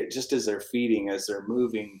see it just as they're feeding, as they're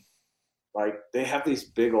moving. Like, they have these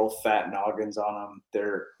big old fat noggins on them.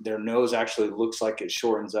 Their nose actually looks like it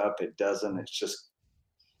shortens up. It doesn't. It's just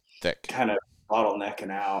thick, kind of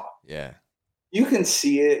bottlenecking out. Yeah. You can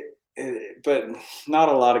see it, but not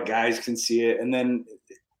a lot of guys can see it. And then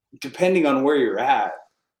depending on where you're at,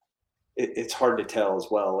 it's hard to tell as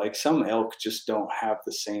well. Like, some elk just don't have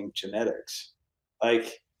the same genetics.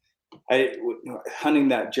 Like, hunting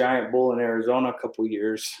that giant bull in Arizona a couple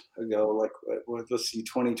years ago, like, let's see,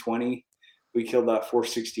 2020, we killed that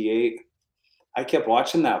 468. I kept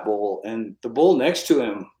watching that bull, and the bull next to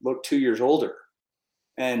him looked 2 years older,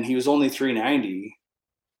 and he was only 390.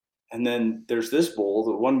 And then there's this bull,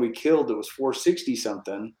 the one we killed, that was 460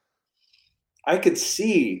 something. I could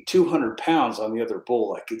see 200 pounds on the other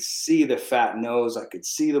bull. I could see the fat nose. I could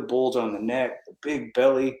see the bulge on the neck, the big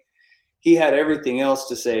belly. He had everything else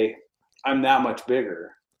to say, I'm that much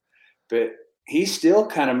bigger. But he still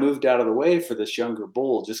kind of moved out of the way for this younger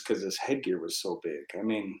bull just because his headgear was so big. I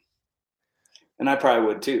mean, and I probably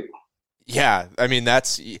would too. Yeah, I mean,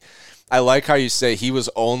 I like how you say he was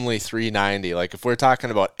only 390. Like, if we're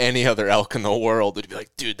talking about any other elk in the world, it'd be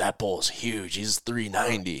like, dude, that bull is huge. He's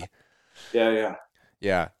 390.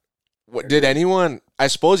 Yeah. What did anyone? I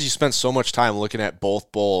suppose you spent so much time looking at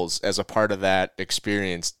both bulls as a part of that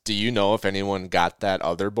experience. Do you know if anyone got that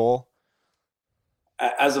other bull?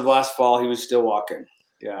 As of last fall, he was still walking.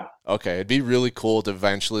 Yeah. Okay, it'd be really cool to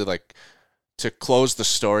eventually, like, to close the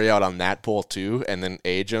story out on that bull too, and then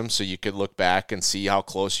age him so you could look back and see how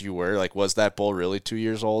close you were. Like, was that bull really 2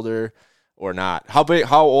 years older or not? How big?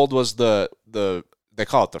 How old was the they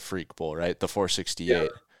call it the freak bull, right? The 468. Yeah.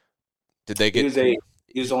 Did they get?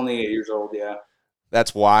 He was only 8 years old. Yeah.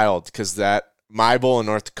 That's wild, because my bull in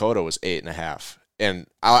North Dakota was 8.5. And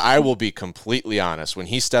I will be completely honest. When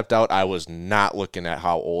he stepped out, I was not looking at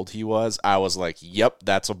how old he was. I was like, yep,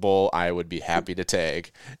 that's a bull I would be happy to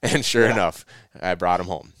tag. And sure enough, I brought him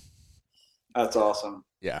home. That's awesome.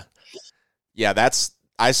 Yeah. Yeah,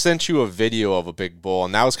 I sent you a video of a big bull,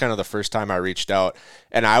 and that was kind of the first time I reached out.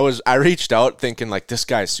 And I reached out thinking, like, this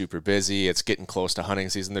guy's super busy. It's getting close to hunting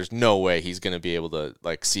season. There's no way he's going to be able to,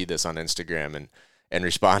 like, see this on Instagram and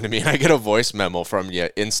respond to me. And I get a voice memo from you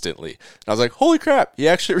instantly. And I was like, holy crap, he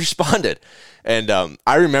actually responded. And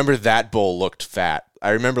I remember that bull looked fat.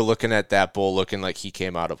 I remember looking at that bull looking like he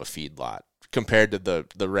came out of a feedlot compared to the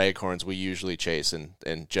raghorns we usually chase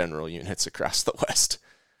in general units across the West.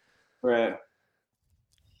 Right.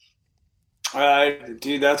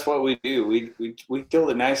 Dude, that's what we do. We kill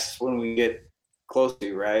the nicest when we get close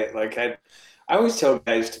to, right? Like, I always tell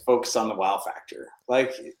guys to focus on the wow factor.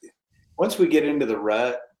 Like, once we get into the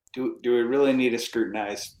rut, do we really need to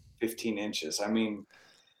scrutinize 15 inches? I mean,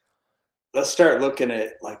 let's start looking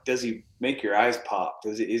at, like, does he make your eyes pop?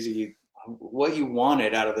 Is he what you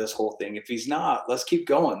wanted out of this whole thing? If he's not, let's keep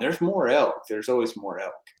going. There's more elk. There's always more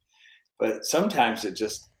elk. But sometimes it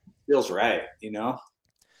just feels right, you know?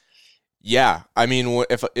 Yeah. I mean,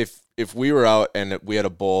 if we were out and we had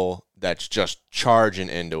a bull that's just charging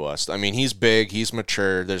into us, I mean, he's big, he's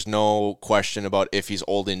mature. There's no question about if he's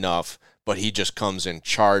old enough, but he just comes in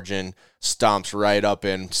charging, stomps right up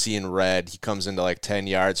in, seeing red. He comes into like 10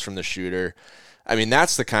 yards from the shooter. I mean,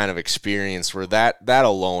 that's the kind of experience where that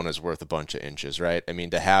alone is worth a bunch of inches, right? I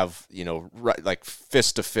mean, to have, like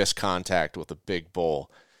fist-to-fist contact with a big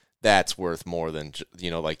bull, that's worth more than,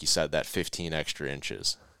 like you said, that 15 extra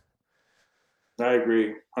inches. I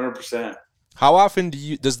agree, 100%. How often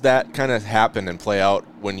does that kind of happen and play out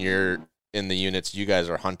when you're in the units you guys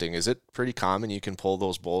are hunting? Is it pretty common you can pull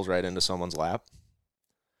those bulls right into someone's lap?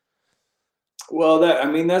 Well,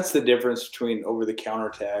 that's the difference between over-the-counter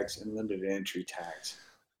tags and limited entry tags.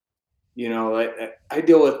 I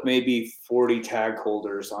deal with maybe 40 tag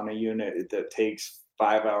holders on a unit that takes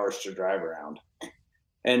 5 hours to drive around.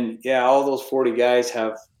 And, yeah, all those 40 guys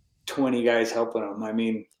have 20 guys helping them. I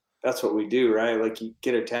mean, that's what we do, right? Like, you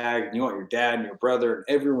get a tag and you want your dad and your brother and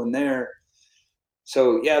everyone there.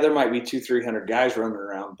 So, yeah, there might be 200-300 guys running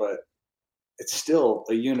around, but it's still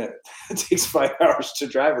a unit that takes 5 hours to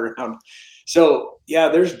drive around. So, yeah,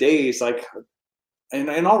 there's days like, and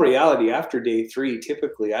in all reality, after day 3,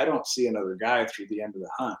 typically I don't see another guy through the end of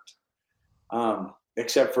the hunt,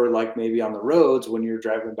 except for like maybe on the roads when you're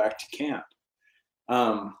driving back to camp.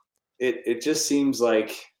 It just seems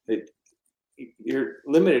like you're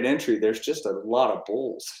limited entry. There's just a lot of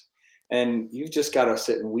bulls, and you've just got to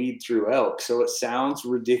sit and weed through elk. So it sounds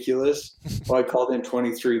ridiculous. Well, I called in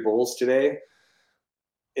 23 bulls today.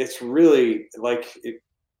 It's really like,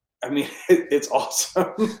 it's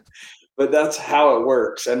awesome, but that's how it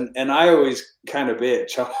works. And I always kind of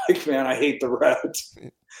bitch. I'm like, man, I hate the rut.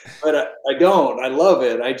 But I don't. I love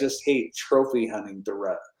it. I just hate trophy hunting the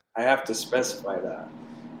rut. I have to specify that.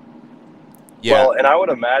 Yeah. Well, and I would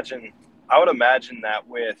imagine that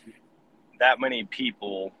with that many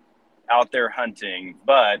people out there hunting,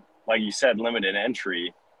 but like you said, limited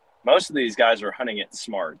entry, most of these guys are hunting it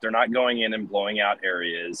smart. They're not going in and blowing out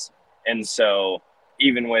areas. And so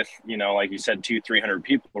even with, like you said, 200-300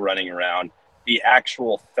 people running around, the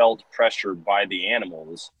actual felt pressure by the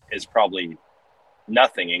animals is probably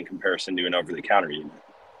nothing in comparison to an over-the-counter unit.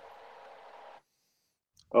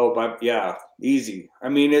 Oh, but yeah, easy. I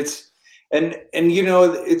mean, it's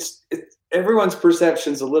it's everyone's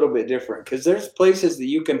perception's a little bit different because there's places that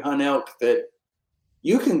you can hunt elk that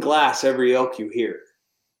you can glass every elk you hear,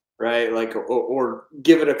 right? Like, or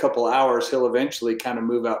give it a couple hours, he'll eventually kind of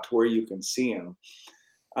move out to where you can see him.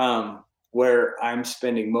 Where I'm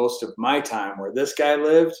spending most of my time, where this guy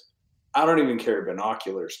lived, I don't even carry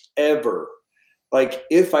binoculars ever. Like,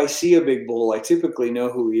 if I see a big bull, I typically know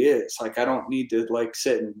who he is. Like, I don't need to like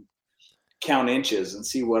sit and count inches and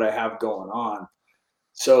see what I have going on.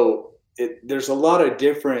 So there's a lot of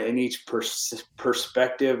different in each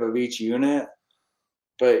perspective of each unit.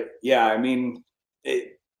 But yeah, I mean, I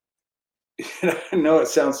know it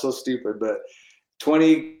sounds so stupid, but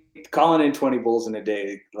calling in 20 bulls in a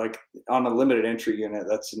day, like on a limited entry unit,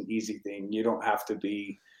 that's an easy thing. You don't have to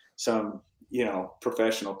be some,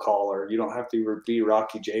 professional caller. You don't have to be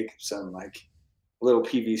Rocky Jacobson, like little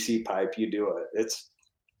PVC pipe. You do it.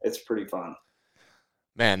 It's pretty fun.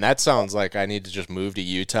 Man, that sounds like I need to just move to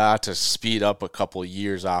Utah to speed up a couple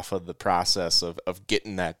years off of the process of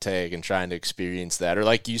getting that tag and trying to experience that. Or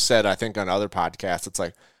like you said, I think on other podcasts, it's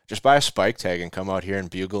like, just buy a spike tag and come out here and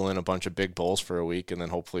bugle in a bunch of big bulls for a week and then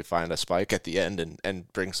hopefully find a spike at the end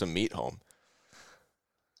and bring some meat home.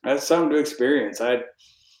 That's something to experience.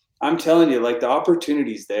 I'm telling you, like, the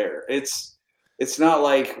opportunity's there. It's not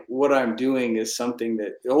like what I'm doing is something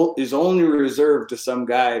that is only reserved to some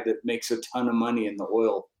guy that makes a ton of money in the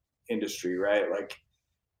oil industry, right? Like,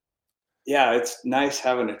 yeah, it's nice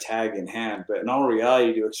having a tag in hand, but in all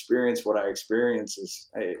reality, to experience what I experience is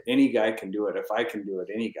any guy can do it. If I can do it,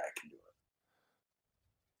 any guy can do it.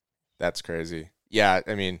 That's crazy. Yeah,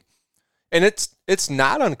 I mean, and it's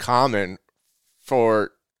not uncommon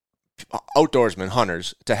for outdoorsmen,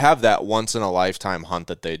 hunters, to have that once in a lifetime hunt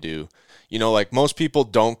that they do. Like most people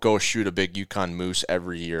don't go shoot a big Yukon moose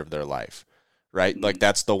every year of their life, right? Like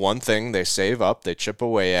that's the one thing they save up, they chip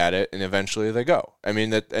away at it, and eventually they go. I mean,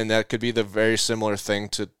 that could be the very similar thing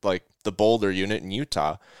to like the Boulder unit in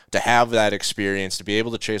Utah, to have that experience, to be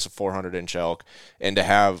able to chase a 400-inch elk, and to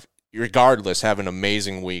have, regardless, have an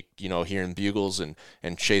amazing week, hearing bugles and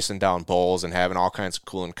chasing down bulls and having all kinds of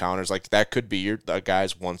cool encounters. Like that could be a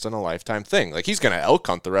guy's once in a lifetime thing. Like he's going to elk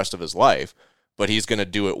hunt the rest of his life, but he's going to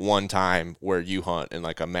do it one time where you hunt in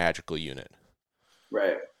like a magical unit.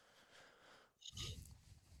 Right.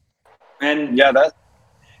 And yeah,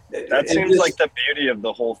 that seems like the beauty of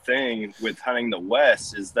the whole thing with hunting the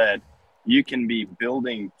West, is that you can be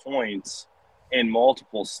building points in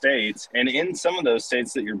multiple states, and in some of those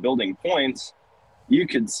states that you're building points, you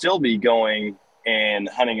could still be going and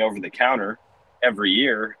hunting over the counter every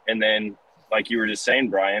year, and then, like you were just saying,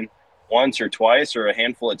 Brian, once or twice or a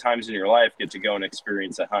handful of times in your life get to go and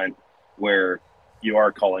experience a hunt where you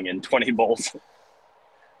are calling in 20 bulls.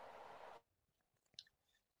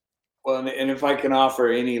 Well, and if I can offer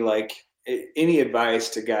any advice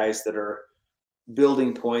to guys that are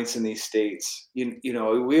building points in these states,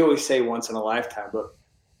 we always say once in a lifetime, but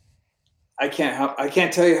I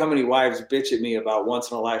can't tell you how many wives bitch at me about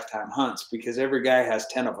once in a lifetime hunts, because every guy has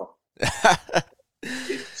 10 of them.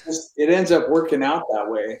 It ends up working out that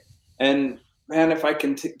way. And man, if I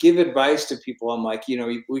can give advice to people, I'm like,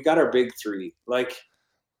 we got our big three. Like,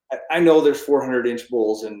 I know there's 400-inch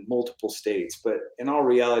bulls in multiple states, but in all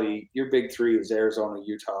reality, your big three is Arizona,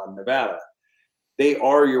 Utah, and Nevada. They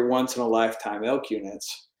are your once-in-a-lifetime elk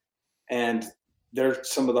units, and they're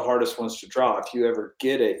some of the hardest ones to draw. If you ever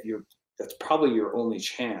get it, that's probably your only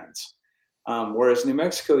chance. Whereas New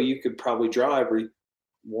Mexico, you could probably draw every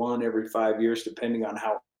 5 years, depending on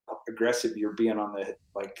how aggressive you're being on the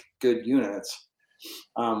good units.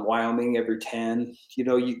 Wyoming every 10.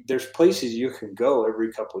 There's places you can go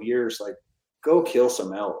every couple of years. Like, go kill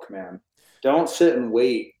some elk, man. Don't sit and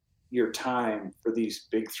wait your time for these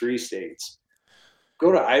big three states.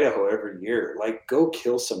 Go to Idaho every year. Like, go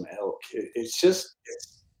kill some elk.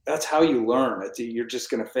 That's how you learn. You're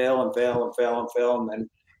just going to fail and fail and fail and fail and then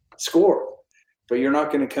score. But you're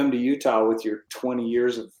not going to come to Utah with your 20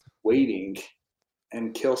 years of waiting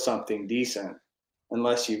and kill something decent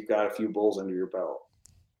unless you've got a few bulls under your belt.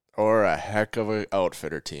 Or a heck of an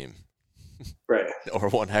outfitter team. Right. Or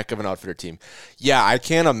one heck of an outfitter team. Yeah, I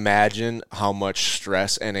can't imagine how much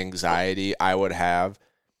stress and anxiety I would have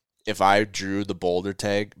if I drew the boulder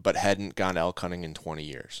tag but hadn't gone elk hunting in 20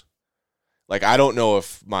 years. Like, I don't know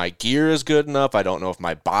if my gear is good enough. I don't know if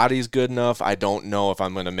my body's good enough. I don't know if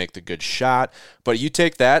I'm going to make the good shot. But you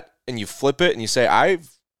take that and you flip it and you say,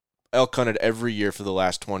 I've elk hunted every year for the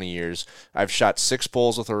last 20 years. I've shot 6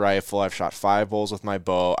 bulls with a rifle. I've shot 5 bulls with my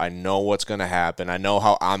bow. I know what's going to happen. I know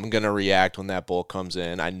how I'm going to react when that bull comes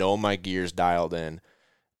in. I know my gear's dialed in.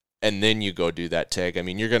 And then you go do that tag. I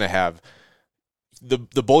mean, you're going to have the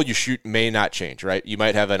bull you shoot may not change, right? You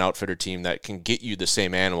might have an outfitter team that can get you the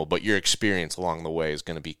same animal, but your experience along the way is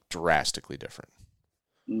going to be drastically different.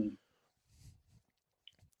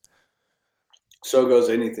 So goes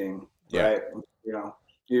anything, Yeah. right? You know,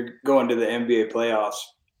 you're going to the NBA playoffs.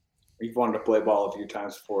 You've wanted to play ball a few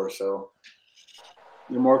times before, so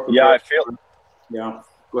you're more prepared. Yeah, I feel. Yeah,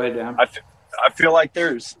 go ahead, Dan. I feel like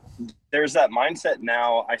there's that mindset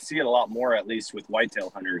now. I see it a lot more, at least with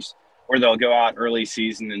whitetail hunters, where they'll go out early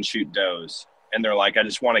season and shoot does. And they're like, I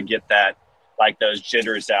just want to get that, like those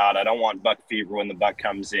jitters out. I don't want buck fever when the buck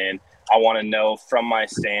comes in. I want to know from my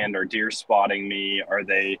stand, are deer spotting me? Are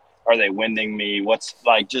they winding me? What's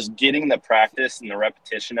like just getting the practice and the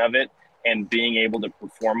repetition of it and being able to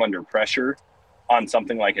perform under pressure on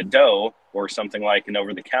something like a doe or something like an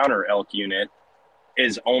over-the-counter elk unit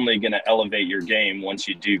is only going to elevate your game once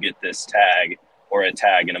you do get this tag or a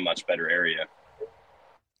tag in a much better area.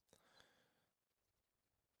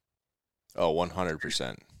 Oh,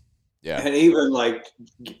 100%. Yeah. And even like,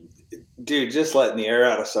 dude, just letting the air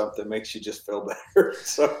out of something makes you just feel better.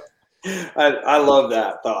 So I love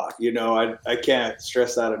that thought. You know, I can't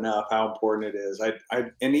stress that enough, how important it is.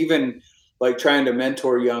 And even like trying to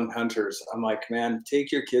mentor young hunters, I'm like, man,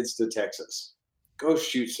 take your kids to Texas, go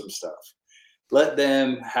shoot some stuff. Let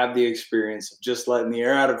them have the experience of just letting the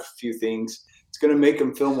air out of a few things. It's going to make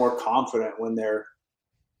them feel more confident when they're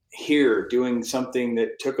here doing something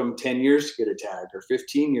that took them 10 years to get a tag or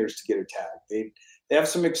 15 years to get a tag. They have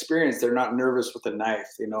some experience. They're not nervous with a knife.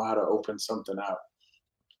 They know how to open something up.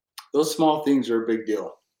 Those small things are a big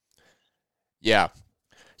deal. Yeah.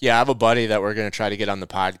 Yeah, I have a buddy that we're going to try to get on the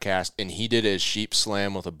podcast, and he did his sheep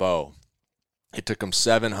slam with a bow. It took him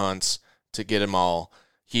 7 hunts to get them all.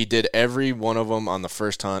 He did every one of them on the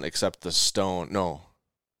first hunt except the stone. No.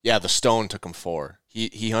 Yeah, the stone took him 4.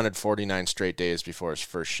 He hunted 49 straight days before his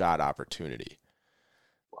first shot opportunity.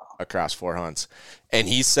 Wow. Across 4 hunts. And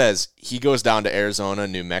he says he goes down to Arizona,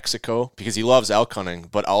 New Mexico, because he loves elk hunting,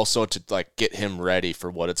 but also to like get him ready for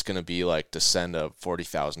what it's going to be like to send a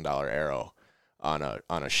 $40,000 arrow on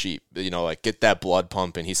a sheep. You know, like get that blood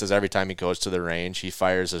pumping. He says every time he goes to the range, he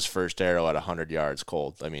fires his first arrow at 100 yards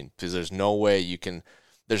cold. I mean, because there's no way you can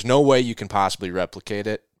possibly replicate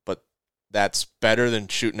it. That's better than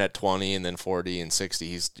shooting at 20 and then 40 and 60.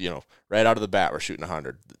 He's, you know, right out of the bat, we're shooting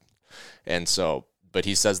 100. And so, but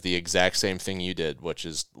he says the exact same thing you did, which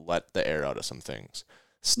is let the air out of some things.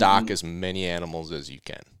 Stock as many animals as you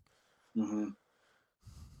can. Mm-hmm.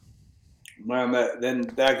 Well, then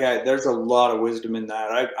that guy, there's a lot of wisdom in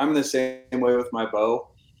that. I'm the same way with my bow.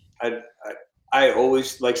 I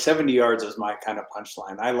always like 70 yards is my kind of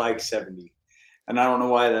punchline. I like 70. And I don't know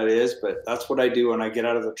why that is, but that's what I do when I get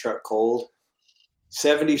out of the truck cold.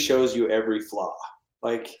 70 shows you every flaw.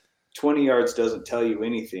 Like 20 yards doesn't tell you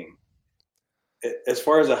anything. As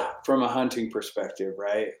far as from a hunting perspective,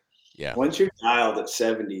 right? Yeah. Once you're dialed at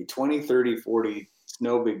 70, 20, 30, 40, it's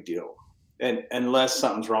no big deal. And unless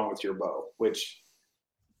something's wrong with your bow, which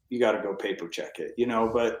you got to go paper check it, you know,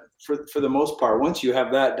 but for the most part, once you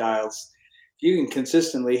have that dialed, you can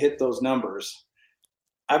consistently hit those numbers.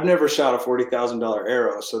 I've never shot a $40,000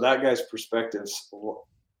 arrow, so that guy's perspective's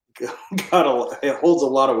it holds a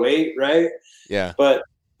lot of weight, right? Yeah. But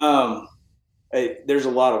there's a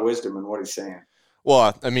lot of wisdom in what he's saying.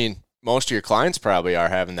 Well, I mean, most of your clients probably are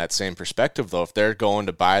having that same perspective, though. If they're going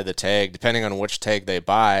to buy the tag, depending on which tag they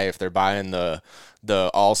buy, if they're buying the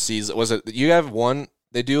all season, was it you have one?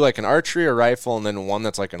 They do like an archery or rifle, and then one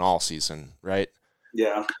that's like an all season, right?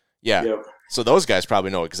 Yeah. Yeah. Yep. So those guys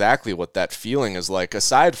probably know exactly what that feeling is like,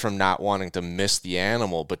 aside from not wanting to miss the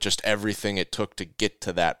animal, but just everything it took to get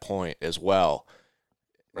to that point as well.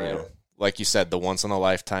 Right. You know, like you said, the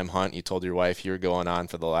once-in-a-lifetime hunt you told your wife you were going on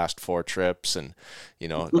for the last 4 trips, and, you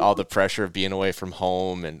know, all the pressure of being away from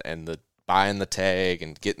home and the buying the tag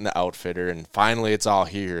and getting the outfitter, and finally it's all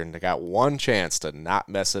here, and I got one chance to not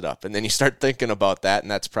mess it up. And then you start thinking about that, and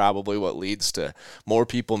that's probably what leads to more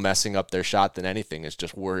people messing up their shot than anything, is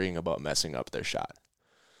just worrying about messing up their shot.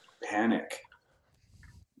 Panic.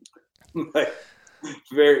 Like,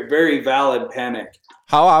 very, very valid panic.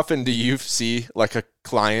 How often do you see like a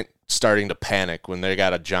client starting to panic when they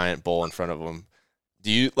got a giant bull in front of them?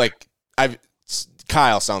 Do you like,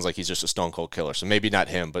 Kyle sounds like he's just a stone cold killer, so maybe not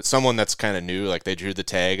him, but someone that's kind of new, like they drew the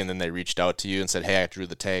tag and then they reached out to you and said, hey, I drew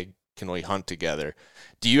the tag. Can we hunt together?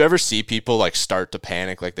 Do you ever see people like start to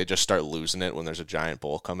panic, like they just start losing it when there's a giant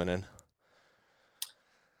bull coming in?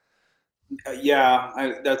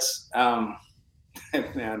 That's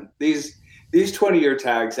man, these 20-year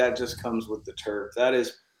tags, that just comes with the turf. That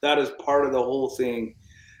is part of the whole thing.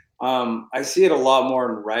 I see it a lot more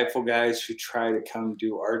in rifle guys who try to come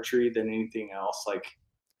do archery than anything else. Like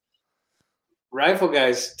rifle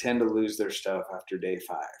guys tend to lose their stuff after day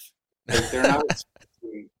 5. Like they're not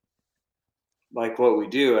like what we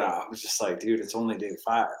do. And I was just like, dude, it's only day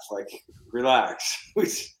 5. Like, relax.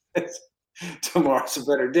 Tomorrow's a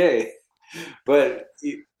better day. But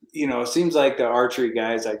you know, it seems like the archery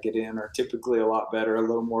guys I get in are typically a lot better, a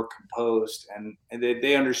little more composed, and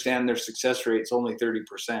they understand their success rate's only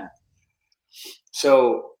 30%.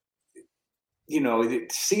 So, you know,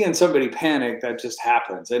 seeing somebody panic, that just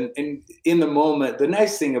happens. And in the moment, the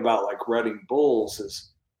nice thing about like rutting bulls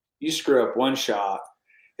is you screw up one shot,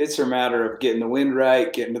 it's a matter of getting the wind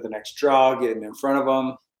right, getting to the next draw, getting in front of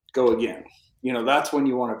them, go again. You know, that's when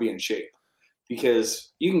you want to be in shape,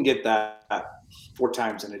 because you can get that 4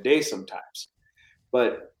 times in a day sometimes.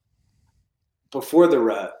 But before the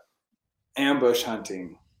rut, ambush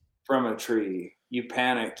hunting from a tree, you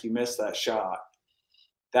panic, you miss that shot,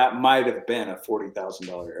 that might have been a $40,000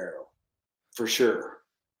 arrow for sure.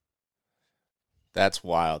 That's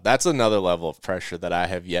wild. That's another level of pressure that I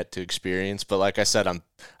have yet to experience. But like I said,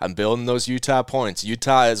 I'm building those Utah points.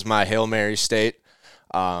 Utah is my Hail Mary state.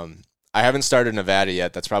 I haven't started Nevada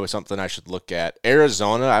yet. That's probably something I should look at.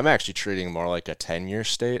 Arizona, I'm actually treating more like a 10-year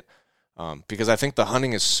state, because I think the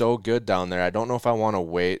hunting is so good down there. I don't know if I want to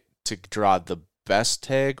wait to draw the best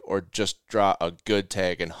tag or just draw a good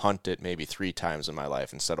tag and hunt it maybe 3 times in my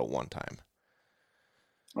life instead of 1 time.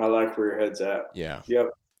 I like where your head's at. Yeah. Yep.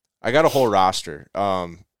 I got a whole roster.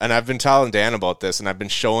 And I've been telling Dan about this, and I've been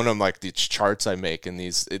showing him like these charts I make and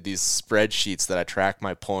these spreadsheets that I track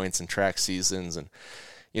my points and track seasons. And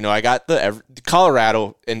you know, I got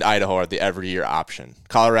Colorado and Idaho are the every year option.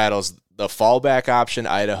 Colorado's the fallback option.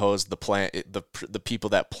 Idaho's the people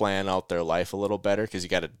that plan out their life a little better, because you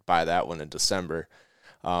got to buy that one in December.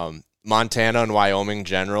 Montana and Wyoming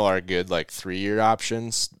general are good, like 3-year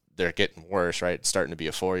options. They're getting worse, right? It's starting to be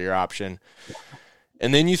a 4-year option.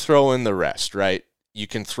 And then you throw in the rest, right? You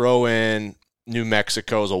can throw in New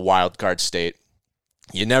Mexico as a wild card state.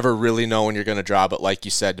 You never really know when you're going to draw, but like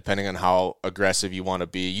you said, depending on how aggressive you want to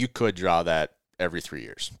be, you could draw that every 3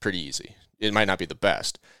 years. Pretty easy. It might not be the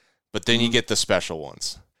best, but then you get the special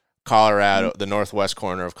ones. Colorado, the northwest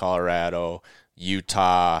corner of Colorado,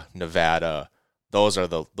 Utah, Nevada. Those are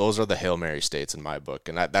the Hail Mary states in my book,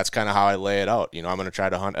 and that's kind of how I lay it out. You know, I'm going to try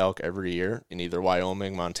to hunt elk every year in either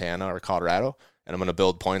Wyoming, Montana, or Colorado, and I'm going to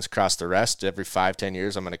build points across the rest. Every 5-10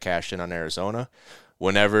 years, I'm going to cash in on Arizona.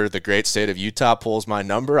 Whenever the great state of Utah pulls my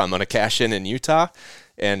number, I'm going to cash in Utah,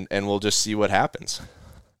 and we'll just see what happens.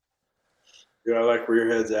 Yeah, I like where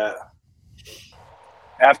your head's at.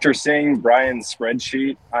 After seeing Brian's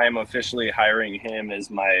spreadsheet, I am officially hiring him as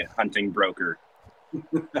my hunting broker.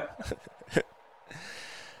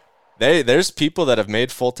 There's people that have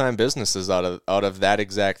made full-time businesses out of that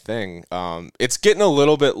exact thing. It's getting a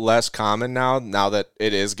little bit less common now that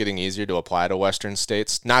it is getting easier to apply to Western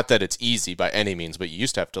states. Not that it's easy by any means, but you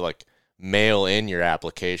used to have to like mail in your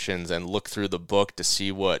applications and look through the book to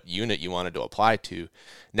see what unit you wanted to apply to.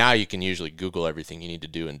 Now you can usually Google everything you need to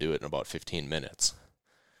do and do it in about 15 minutes.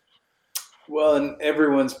 Well, and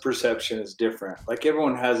everyone's perception is different. Like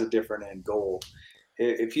everyone has a different end goal.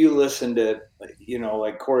 If you listen to, you know,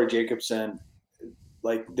 like Corey Jacobson,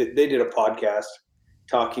 like they did a podcast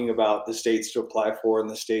talking about the states to apply for and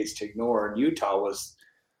the states to ignore, and Utah was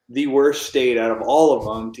the worst state out of all of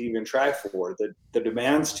them to even try for. The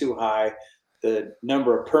demand's too high, the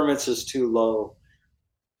number of permits is too low.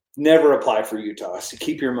 Never apply for Utah. So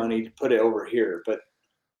keep your money, put it over here. But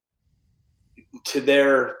to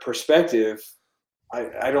their perspective,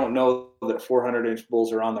 I don't know that 400-inch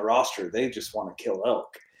bulls are on the roster. They just want to kill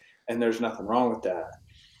elk, and there's nothing wrong with that.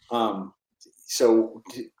 So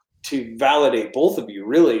to validate both of you,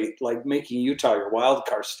 really, like making Utah your wild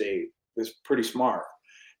card state is pretty smart,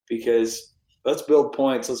 because let's build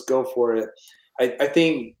points. Let's go for it. I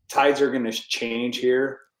think tides are going to change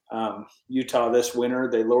here. Utah this winter,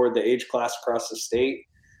 they lowered the age class across the state.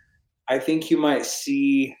 I think you might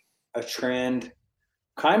see a trend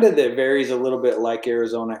kind of that varies a little bit like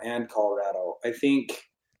Arizona and Colorado. I think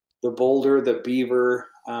the Boulder, the Beaver,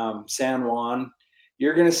 San Juan,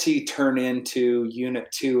 you're going to see turn into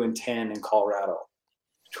unit 2 and 10 in Colorado,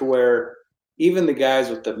 to where even the guys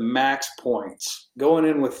with the max points going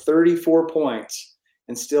in with 34 points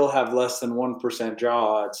and still have less than 1%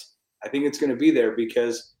 draw odds. I think it's going to be there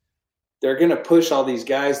because they're going to push all these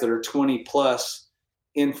guys that are 20 plus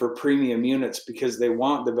in for premium units because they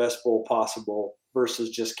want the best bull possible versus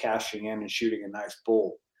just cashing in and shooting a nice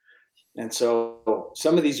bull. And so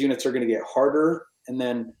some of these units are going to get harder. And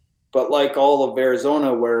then, but like all of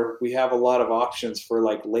Arizona, where we have a lot of options for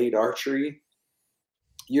like late archery,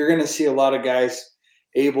 you're going to see a lot of guys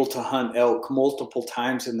able to hunt elk multiple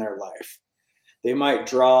times in their life. They might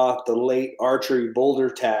draw the late archery boulder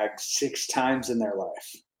tag 6 times in their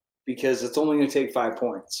life because it's only going to take 5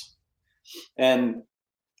 points. And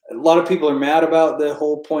a lot of people are mad about the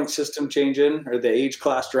whole point system changing or the age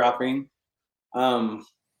class dropping.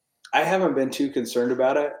 I haven't been too concerned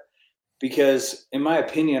about it because, in my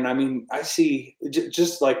opinion, I mean, I see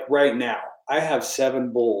just like right now, I have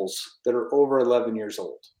 7 bulls that are over 11 years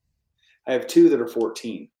old. I have 2 that are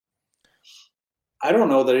 14. I don't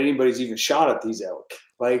know that anybody's even shot at these elk.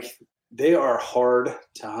 Like, they are hard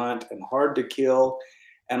to hunt and hard to kill.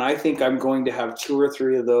 And I think I'm going to have 2 or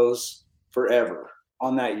 3 of those forever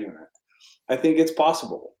on that unit. I think it's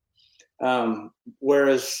possible.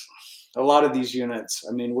 Whereas a lot of these units,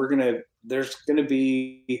 I mean, there's going to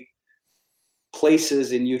be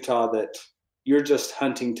places in Utah that you're just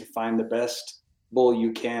hunting to find the best bull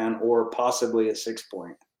you can, or possibly a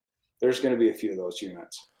 6-point. There's going to be a few of those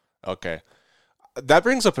units. Okay. That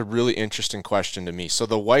brings up a really interesting question to me. So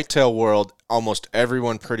the whitetail world, almost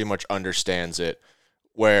everyone pretty much understands it,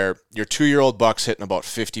 where your 2-year-old buck's hitting about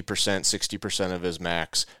 50%, 60% of his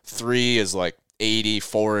max. 3 is like 80,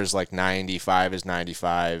 4 is like 90, 5 is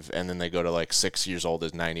 95, and then they go to like 6 years old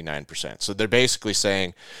is 99%. So they're basically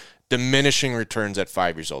saying diminishing returns at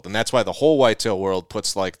 5 years old. And that's why the whole whitetail world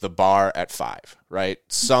puts like the bar at 5, right?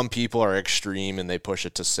 Some people are extreme and they push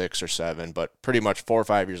it to 6 or 7, but pretty much 4 or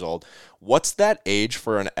 5 years old. What's that age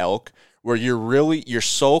for an elk where you're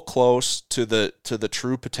so close to the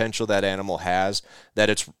true potential that animal has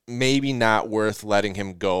that it's maybe not worth letting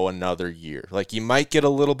him go another year? Like, you might get a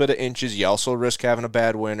little bit of inches. You also risk having a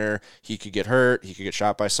bad winter. He could get hurt. He could get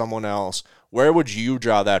shot by someone else. Where would you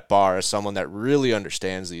draw that bar as someone that really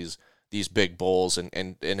understands these big bulls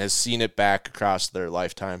and has seen it back across their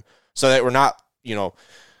lifetime, so that we're not,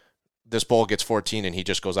 this bull gets 14 and he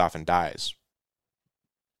just goes off and dies?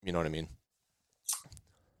 You know what I mean?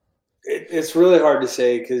 It's really hard to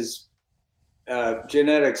say because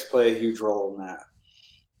genetics play a huge role in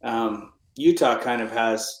that. Utah kind of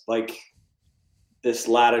has like this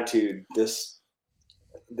latitude,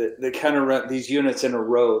 they kind of run these units in a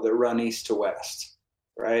row that run east to west,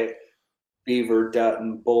 right? Beaver,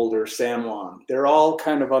 Dutton, Boulder, San Juan. They're all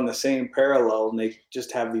kind of on the same parallel, and they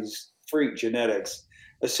just have these freak genetics.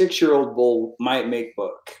 A 6-year-old bull might make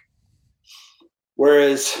book.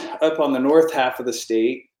 Whereas up on the north half of the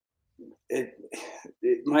state, it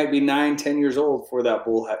might be 9, 10 years old before that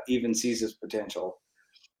bull even sees his potential.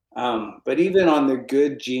 But even on the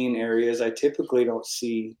good gene areas, I typically don't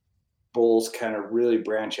see bulls kind of really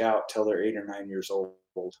branch out till they're 8 or 9 years old.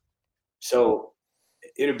 So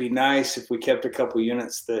it'd be nice if we kept a couple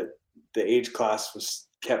units that the age class was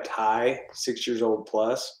kept high, 6 years old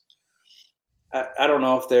plus. I don't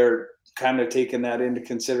know if they're kind of taking that into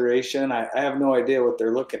consideration. I have no idea what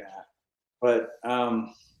they're looking at, but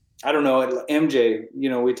I don't know. MJ,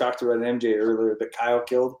 we talked about MJ earlier that Kyle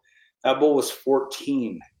killed. That bull was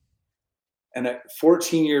 14. And at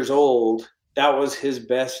 14 years old, that was his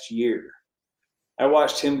best year. I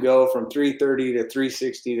watched him go from 330 to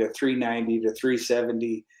 360 to 390 to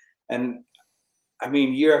 370. And I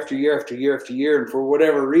mean, year after year after year after year. And for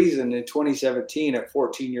whatever reason, in 2017, at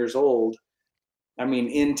 14 years old, I mean,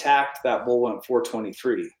 intact, that bull went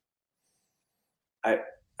 423. I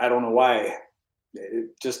don't know why.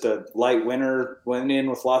 Just a light winter, went in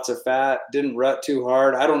with lots of fat, didn't rut too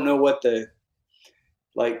hard. I don't know what the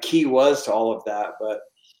key was to all of that, but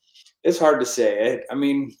it's hard to say. I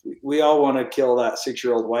mean, we all want to kill that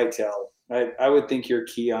 6-year-old whitetail. I would think your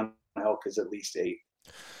key on elk is at least 8.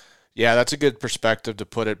 Yeah, that's a good perspective to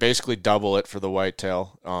put it. Basically double it for the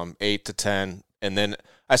whitetail, 8 to 10. And then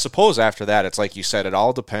I suppose after that, it's like you said, it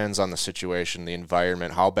all depends on the situation, the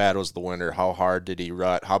environment. How bad was the winter? How hard did he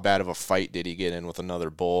rut? How bad of a fight did he get in with another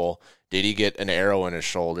bull? Did he get an arrow in his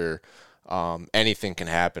shoulder? Anything can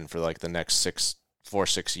happen for like the next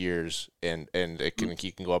 4-6 years, and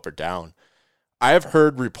he can go up or down. I have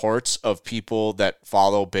heard reports of people that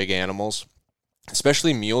follow big animals,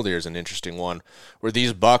 especially mule deer is an interesting one, where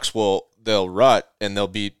these bucks they'll rut and they'll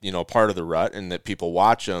be, you know, part of the rut and that people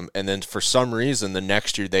watch them. And then for some reason, the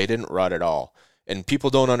next year they didn't rut at all. And people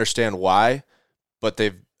don't understand why, but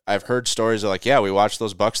I've heard stories of like, yeah, we watched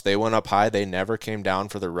those bucks. They went up high. They never came down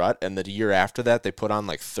for the rut. And the year after that, they put on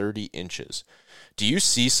like 30 inches. Do you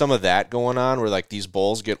see some of that going on where like these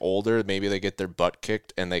bulls get older, maybe they get their butt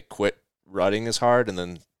kicked and they quit rutting as hard and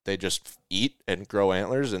then they just eat and grow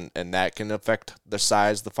antlers and that can affect the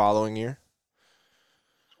size the following year?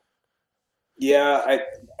 Yeah,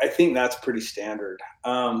 I think that's pretty standard.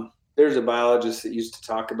 There's a biologist that used to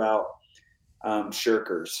talk about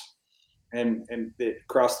shirkers and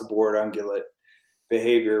across the board ungulate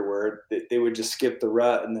behavior where they would just skip the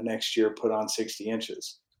rut and the next year put on 60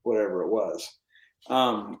 inches, whatever it was.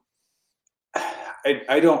 I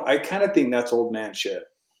kind of think that's old man shit.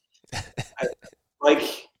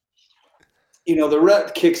 You know, the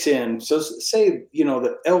rut kicks in. So say, you know,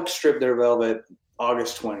 the elk strip their velvet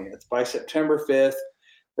August 20th. By September 5th,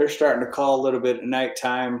 they're starting to call a little bit at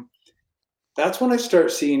nighttime. That's when I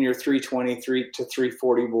start seeing your 323 to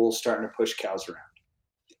 340 bulls starting to push cows around.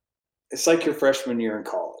 It's like your freshman year in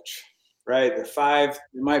college, right? They're 5,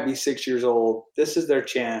 they might be 6 years old. This is their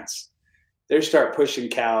chance. They start pushing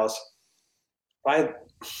cows. By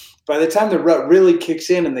the time the rut really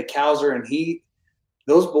kicks in and the cows are in heat,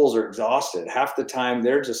 those bulls are exhausted. Half the time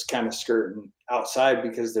they're just kind of skirting outside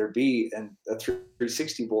because they're beat and the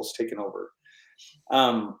 360 bull's taking over.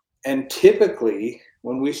 And typically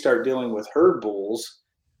when we start dealing with herd bulls,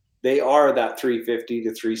 they are that 350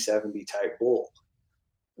 to 370 type bull.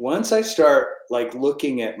 Once I start like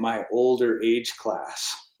looking at my older age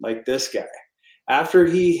class, like this guy, after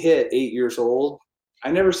he hit 8 years old,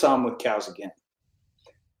 I never saw him with cows again.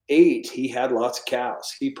 8, he had lots of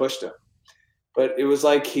cows. He pushed them. But it was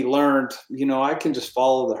like he learned, you know, I can just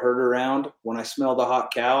follow the herd around. When I smell the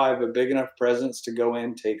hot cow, I have a big enough presence to go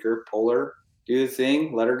in, take her, pull her, do the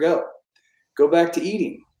thing, let her go. Go back to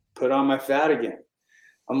eating, put on my fat again.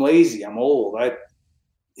 I'm lazy. I'm old.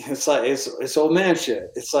 It's like, it's old man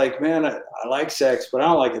shit. It's like, man, I like sex, but I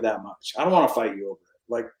don't like it that much. I don't want to fight you over it.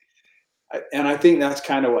 Like, and I think that's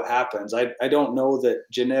kind of what happens. I don't know that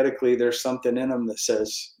genetically there's something in them that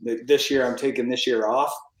says that this year I'm taking this year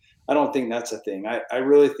off. I don't think that's a thing. I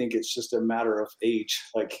really think it's just a matter of age.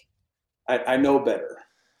 Like, I know better.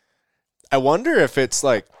 I wonder if it's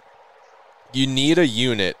like you need a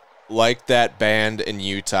unit like that band in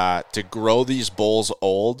Utah to grow these bulls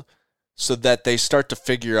old so that they start to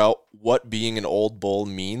figure out what being an old bull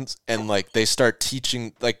means. And like they start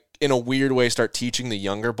teaching, like in a weird way, start teaching the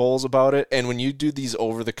younger bulls about it. And when you do these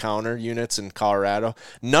over-the-counter units in Colorado,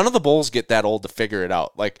 none of the bulls get that old to figure it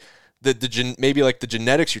out. Like maybe like the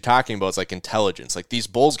genetics you're talking about is like intelligence. Like these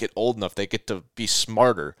bulls get old enough, they get to be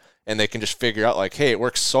smarter and they can just figure out like, hey, it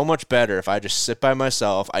works so much better if I just sit by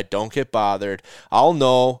myself. I don't get bothered.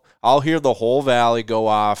 I'll hear the whole valley go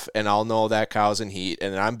off and I'll know that cow's in heat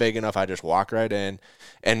and I'm big enough. I just walk right in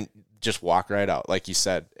and just walk right out, like you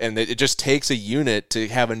said. And it just takes a unit to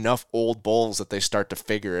have enough old bulls that they start to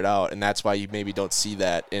figure it out. And that's why you maybe don't see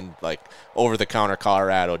that in like over-the-counter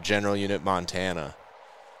Colorado, general unit Montana.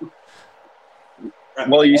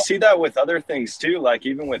 Well, you see that with other things too, like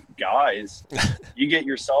even with guys. You get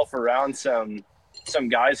yourself around some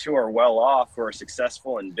guys who are well off, who are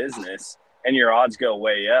successful in business, and your odds go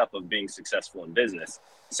way up of being successful in business.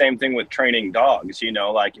 Same thing with training dogs. You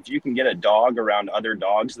know, like if you can get a dog around other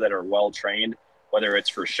dogs that are well trained, whether it's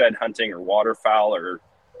for shed hunting or waterfowl or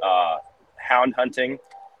hound hunting,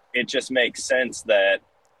 it just makes sense that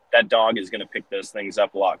that dog is going to pick those things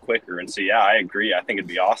up a lot quicker. And so, yeah, I agree. I think it'd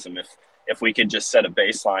be awesome if we could just set a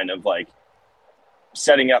baseline of like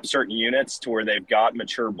setting up certain units to where they've got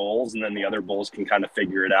mature bulls and then the other bulls can kind of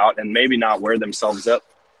figure it out and maybe not wear themselves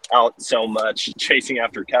out so much chasing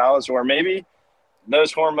after cows, or maybe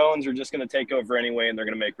those hormones are just going to take over anyway and they're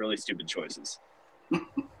going to make really stupid choices.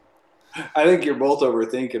 I think you're both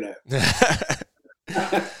overthinking it.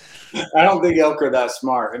 I don't think elk are that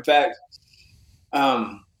smart. In fact,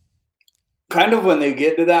 kind of when they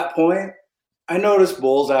get to that point, I notice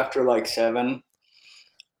bulls after like 7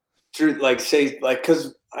 through like say like,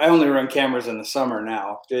 cause I only run cameras in the summer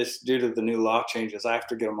now, just due to the new law changes. I have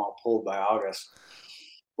to get them all pulled by August.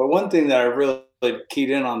 But one thing that I really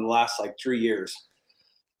keyed in on the last like 3 years,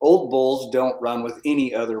 old bulls don't run with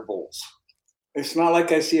any other bulls. It's not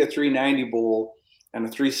like I see a 390 bull and a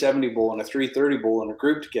 370 bull and a 330 bull in a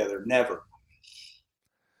group together. Never.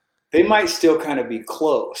 They might still kind of be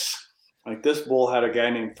close. Like this bull had a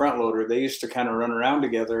guy named Front Loader. They used to kind of run around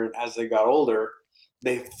together. And as they got older,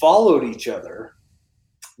 they followed each other,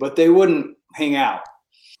 but they wouldn't hang out.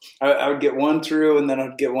 I would get one through and then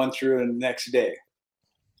I'd get one through the next day.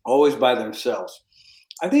 always by themselves.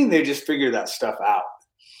 I think they just figure that stuff out.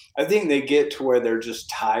 I think they get to where they're just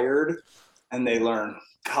tired and they learn,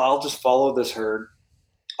 I'll just follow this herd.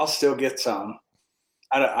 I'll still get some.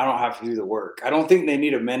 I don't have to do the work. I don't think they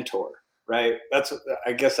need a mentor, right?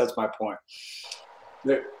 I guess that's my point.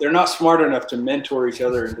 They're not smart enough to mentor each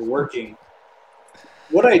other into working.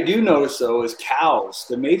 What I do notice, though, is cows,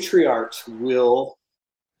 the matriarchs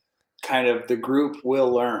the group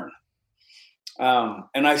will learn.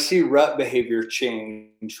 And I see rut behavior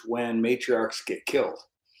change when matriarchs get killed.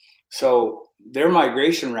 So their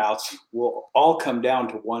migration routes will all come down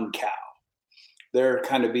to one cow. They're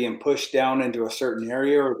kind of being pushed down into a certain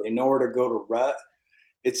area, or they know where to go to rut.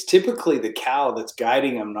 It's typically the cow that's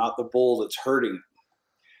guiding them, not the bull that's herding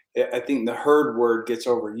them. I think the herd word gets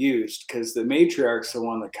overused because the matriarch's the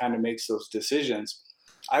one that kind of makes those decisions.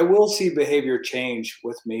 I will see behavior change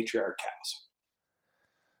with matriarch cows.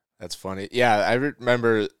 That's funny. Yeah, I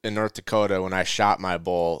remember in North Dakota when I shot my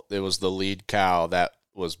bull, it was the lead cow that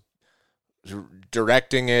was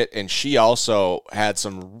directing it, and she also had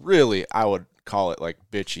some really, I would call it like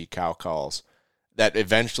bitchy cow calls that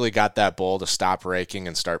eventually got that bull to stop raking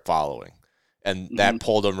and start following. And that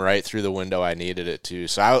pulled him right through the window I needed it to.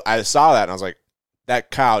 So I saw that and I was like,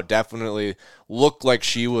 that cow definitely looked like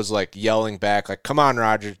she was like yelling back, like, come on,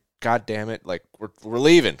 Roger, God damn it. Like we're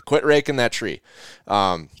leaving, quit raking that tree.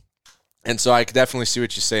 And so I could definitely see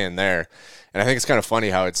what you're saying there. And I think it's kind of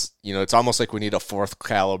funny how it's, it's almost like we need a fourth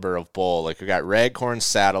caliber of bull. Like we got Raghorn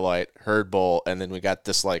satellite, herd bull, and then we got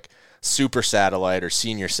this like super satellite or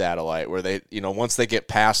senior satellite where they, once they get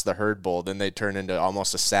past the herd bull, then they turn into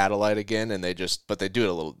almost a satellite again. And but they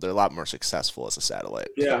do it they're a lot more successful as a satellite.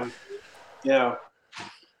 Yeah. Yeah.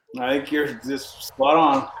 I think you're just spot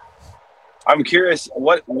on. I'm curious,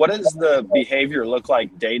 what does the behavior look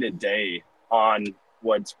like day to day on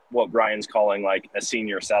what Brian's calling like a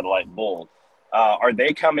senior satellite bull? Are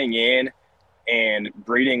they coming in and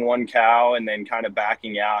breeding one cow and then kind of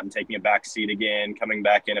backing out and taking a back seat again, coming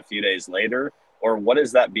back in a few days later? Or what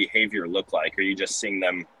does that behavior look like? Are you just seeing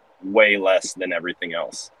them way less than everything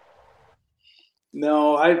else?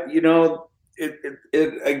 No,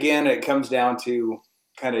 it comes down to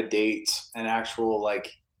kind of dates and actual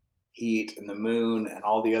like heat and the moon and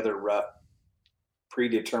all the other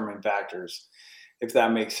predetermined factors, if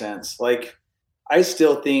that makes sense. Like, I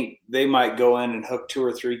still think they might go in and hook 2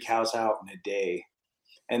 or 3 cows out in a day,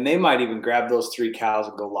 and they might even grab those 3 cows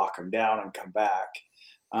and go lock them down and come back.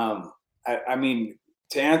 I mean,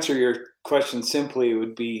 to answer your question simply, it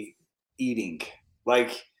would be eating.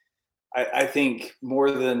 Like, I think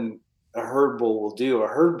more than a herd bull will do, a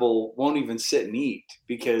herd bull won't even sit and eat,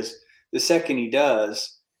 because the second he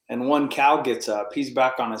does and one cow gets up, he's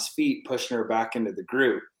back on his feet, pushing her back into the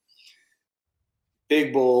group.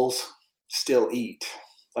 Big bulls still eat.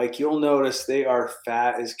 Like, you'll notice they are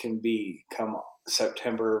fat as can be come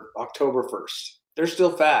October 1st. They're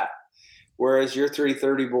still fat. Whereas your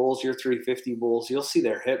 330 bulls, your 350 bulls, you'll see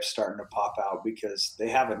their hips starting to pop out because they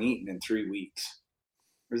haven't eaten in 3 weeks.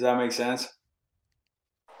 Does that make sense?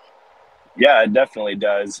 Yeah, it definitely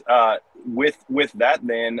does. With that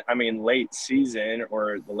then, I mean, late season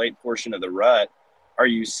or the late portion of the rut, are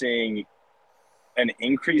you seeing an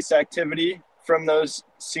increased activity from those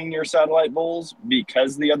senior satellite bulls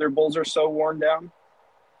because the other bulls are so worn down?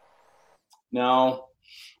 No.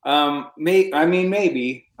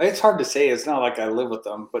 Maybe. It's hard to say. It's not like I live with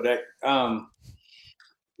them, but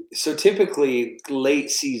so typically late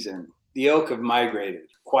season, the elk have migrated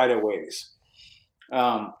quite a ways.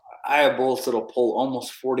 I have bulls that'll pull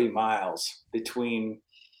almost 40 miles between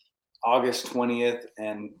August 20th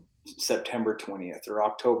and September 20th or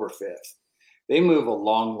October 5th. They move a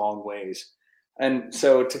long, long ways. And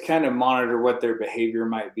so to kind of monitor what their behavior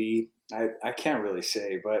might be, I can't really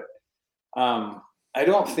say, but I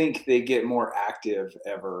don't think they get more active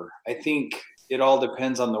ever. I think it all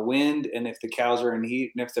depends on the wind and if the cows are in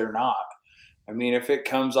heat and if they're not. I mean, if it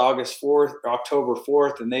comes August 4th, October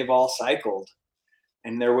 4th, and they've all cycled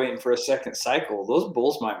and they're waiting for a second cycle, those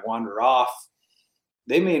bulls might wander off.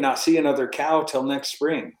 They may not see another cow till next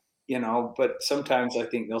spring, but sometimes I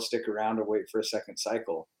think they'll stick around to wait for a second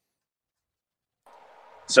cycle.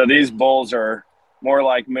 So these bulls are more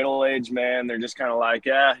like middle-aged men. They're just kind of like,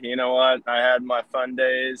 yeah, you know what? I had my fun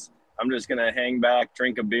days. I'm just going to hang back,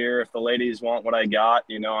 drink a beer. If the ladies want what I got,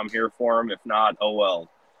 I'm here for them. If not, oh well.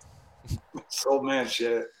 It's old man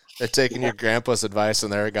shit. They're taking your grandpa's advice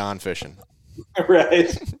and they're gone fishing.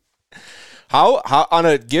 Right. How on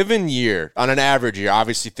a given year, on an average year,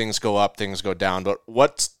 obviously things go up, things go down,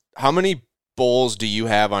 but how many bulls do you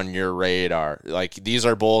have on your radar? Like, these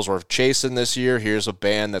are bulls we're chasing this year. Here's a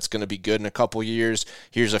band that's going to be good in a couple years.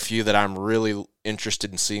 Here's a few that I'm really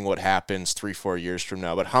interested in seeing what happens 3-4 years from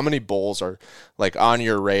now. But how many bulls are like on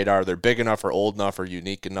your radar? They're big enough or old enough or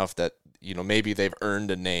unique enough that, you know, maybe they've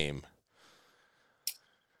earned a name.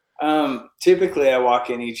 Typically I walk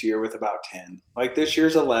in each year with about 10. Like this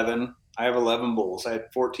year's 11. I have 11 bulls. I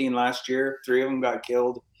had 14 last year. 3 of them got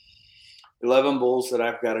killed. 11 bulls that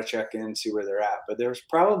I've got to check in and see where they're at. But there's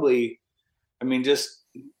probably, I mean, just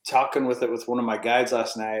talking with one of my guides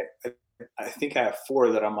last night, I think I have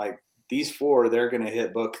 4 that I'm like, these 4, they're going to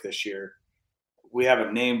hit book this year. We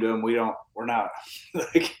haven't named them. We're not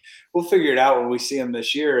like, we'll figure it out when we see them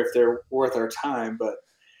this year if they're worth our time. But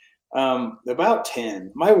about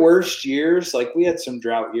 10. My worst years, like we had some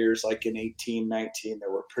drought years like in 18, 19 that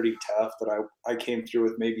were pretty tough that I came through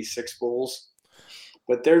with maybe 6 bulls.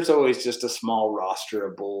 But there's always just a small roster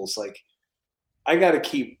of bulls. Like I got to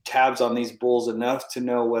keep tabs on these bulls enough to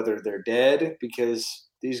know whether they're dead, because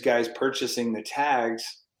these guys purchasing the tags,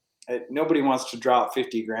 nobody wants to drop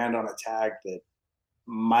 $50,000 on a tag that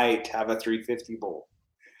might have a 350 bull.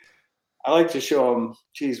 I like to show them,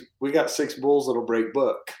 geez, we got 6 bulls that'll break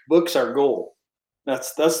book. Book's our goal.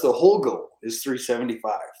 That's the whole goal is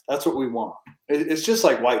 375. That's what we want. It's just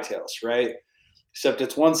like whitetails, right? Except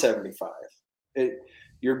it's 175.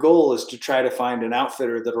 Your goal is to try to find an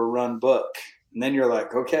outfitter that'll run book. And then you're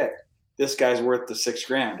like, okay, this guy's worth the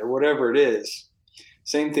 $6,000 or whatever it is.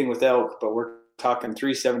 Same thing with elk, but we're talking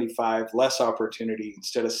 375, less opportunity.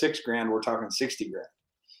 Instead of $6,000, we're talking $60,000.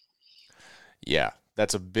 Yeah,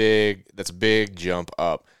 that's a big jump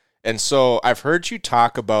up. And so I've heard you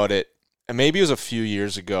talk about it, and maybe it was a few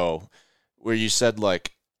years ago, where you said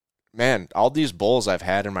like, man, all these bulls I've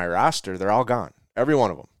had in my roster, they're all gone. Every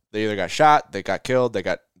one of them. They either got shot, they got killed,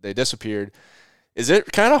 they disappeared. Is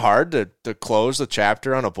it kind of hard to close the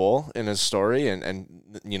chapter on a bull in his story and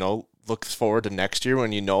you know, look forward to next year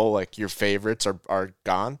when you know like your favorites are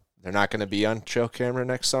gone? They're not going to be on trail camera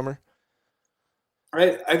next summer?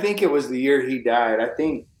 I think it was the year he died. I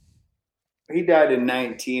think he died in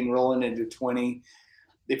 19, rolling into 20.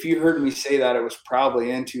 If you heard me say that, it was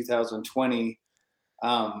probably in 2020.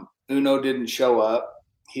 Uno didn't show up.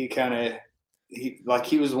 He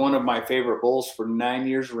was one of my favorite bulls for 9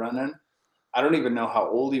 years running. I don't even know how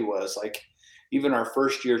old he was. Like even our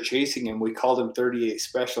first year chasing him, we called him 38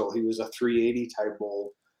 Special. He was a 380 type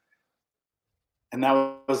bull. And that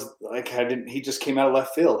was like, he just came out of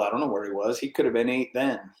left field. I don't know where he was. He could have been 8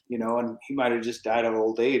 then, you know, and he might've just died of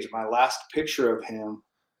old age. My last picture of him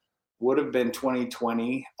would have been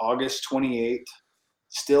 2020, August 28th,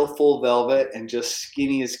 still full velvet and just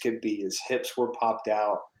skinny as could be. His hips were popped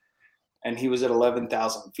out. And he was at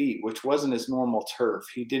 11,000 feet, which wasn't his normal turf.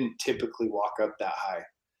 He didn't typically walk up that high.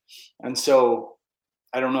 And so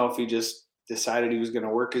I don't know if he just decided he was going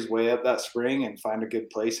to work his way up that spring and find a good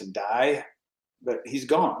place and die, but he's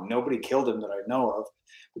gone. Nobody killed him that I know of.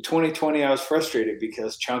 But 2020, I was frustrated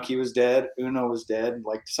because Chunky was dead. Uno was dead.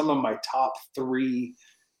 Like some of my top 3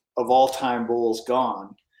 of all time bulls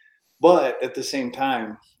gone. But at the same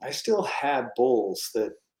time, I still had bulls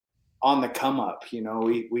that, on the come up, you know,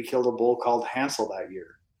 we killed a bull called Hansel that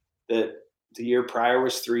year. That the year prior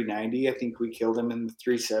was 390. I think we killed him in the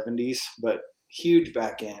 370s, but huge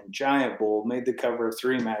back end, giant bull, made the cover of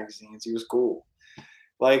 3 magazines. He was cool.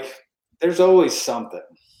 Like there's always something.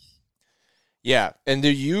 Yeah. And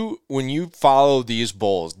when you follow these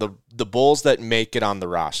bulls, the bulls that make it on the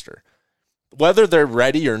roster, whether they're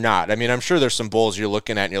ready or not, I mean, I'm sure there's some bulls you're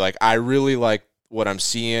looking at and you're like, I really like what I'm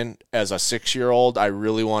seeing as a 6-year-old. I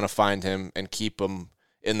really want to find him and keep him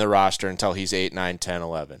in the roster until he's 8, 9, 10,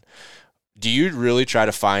 11. Do you really try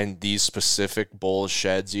to find these specific bulls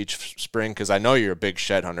sheds each spring? Because I know you're a big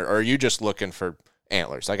shed hunter. Or are you just looking for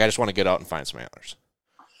antlers? Like, I just want to get out and find some antlers.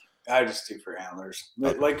 I just do for antlers.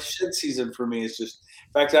 Okay. Like shed season for me is just,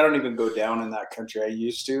 in fact, I don't even go down in that country. I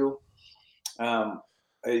used to.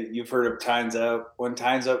 You've heard of Tines Up. When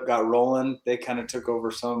Tines Up got rolling, they kind of took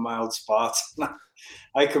over some of my old spots.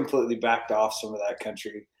 I completely backed off some of that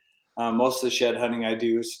country. Most of the shed hunting I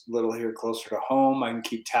do is a little here closer to home. I can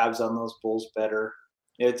keep tabs on those bulls better.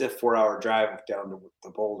 It's a 4-hour drive down to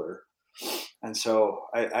the Boulder. And so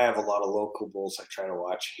I have a lot of local bulls I try to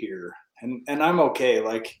watch here. And I'm okay.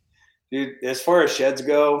 Like, dude, as far as sheds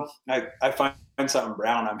go, I find something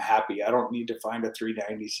brown, I'm happy. I don't need to find a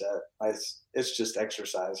 390 set. It's just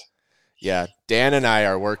exercise. Yeah, Dan and I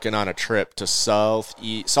are working on a trip to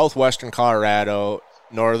southwestern Colorado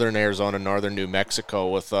northern Arizona, northern New Mexico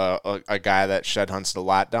with a guy that shed hunts a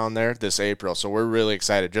lot down there this April. So we're really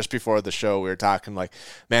excited. Just before the show, we were talking like,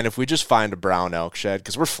 man, if we just find a brown elk shed,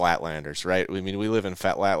 because we're flatlanders, right? I mean, we live in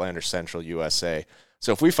Flatlander Central USA.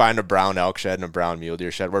 So if we find a brown elk shed and a brown mule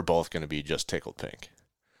deer shed, we're both going to be just tickled pink.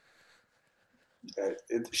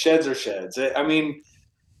 Sheds are sheds. I mean,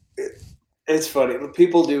 it's funny.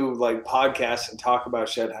 People do like podcasts and talk about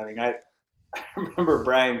shed hunting. I remember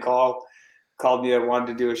Brian called me. I wanted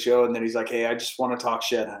to do a show, and then he's like, "Hey, I just want to talk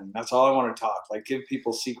shed hunting. That's all I want to talk. Like, give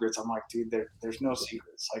people secrets." I'm like, dude, there's no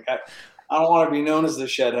secrets. Like, I don't want to be known as the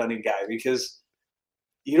shed hunting guy because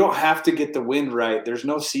you don't have to get the wind right. There's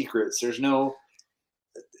no secrets. There's no.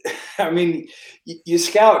 I mean, you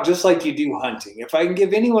scout just like you do hunting. If I can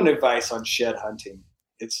give anyone advice on shed hunting,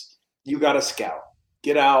 it's you got to scout.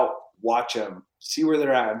 Get out, watch them, see where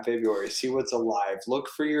they're at in February, see what's alive. Look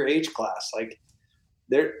for your age class. Like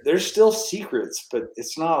there's still secrets, but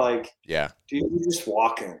it's not like dude, you're just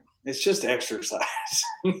walking. It's just exercise.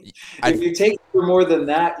 If you take for more than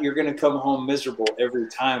that, you're going to come home miserable every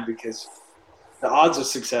time because the odds of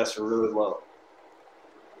success are really low.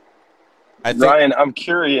 Ryan, I'm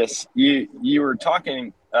curious. You were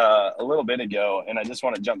talking a little bit ago, and I just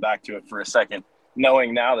want to jump back to it for a second,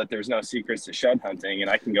 knowing now that there's no secrets to shed hunting, and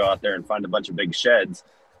I can go out there and find a bunch of big sheds.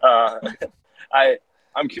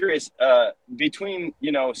 I'm curious, between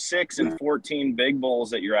 6 and 14 big bulls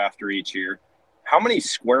that you're after each year, how many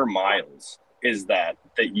square miles is that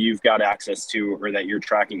you've got access to, or that you're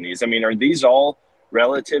tracking these? I mean, are these all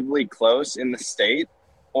relatively close in the state?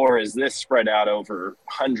 Or is this spread out over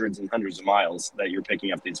hundreds and hundreds of miles that you're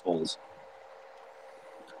picking up these bulls?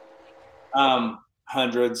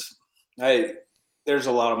 Hundreds. There's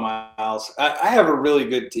a lot of miles. I have a really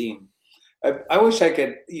good team. I wish I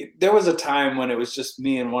could. There was a time when it was just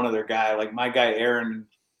me and one other guy, like my guy Aaron.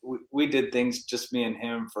 We did things just me and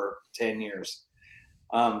him for 10 years.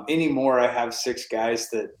 Anymore, I have 6 guys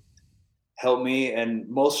that help me, and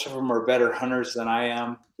most of them are better hunters than I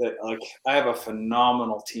am. That I have a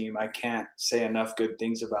phenomenal team. I can't say enough good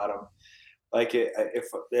things about them.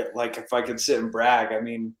 If I could sit and brag, I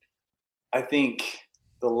mean, I think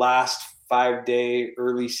the last 5-day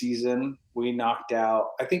early season we knocked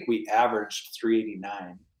out. I think we averaged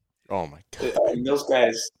 389. Oh my god! I mean, those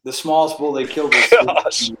guys, the smallest bull they killed was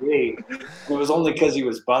 388. It was only because he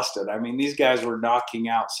was busted. I mean, these guys were knocking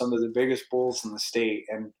out some of the biggest bulls in the state,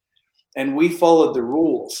 and we followed the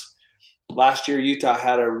rules. Last year, Utah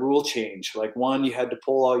had a rule change. Like 1, you had to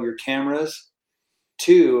pull all your cameras.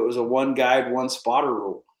 2, it was a 1 guide, 1 spotter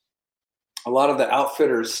rule. A lot of the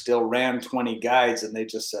outfitters still ran 20 guides, and they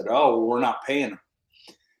just said, "Oh, well, we're not paying them,"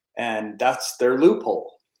 and that's their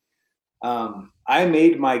loophole. I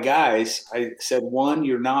made my guys. I said, 1,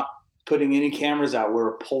 you're not putting any cameras out.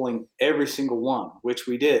 We're pulling every single one, which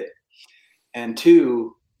we did, and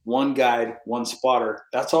 2, 1 guide, 1 spotter.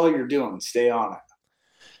 That's all you're doing. Stay on it.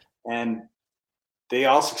 And they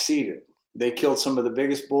all succeeded. They killed some of the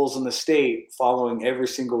biggest bulls in the state following every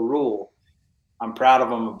single rule. I'm proud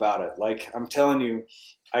of them about it. Like, I'm telling you,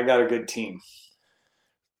 I got a good team.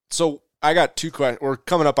 So I got 2 questions. We're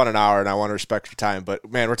coming up on an hour, and I want to respect your time. But,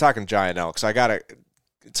 man, we're talking giant elk, so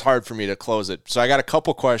it's hard for me to close it. So I got a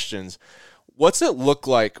couple questions. What's it look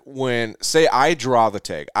like when, say, I draw the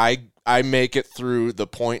tag? I make it through the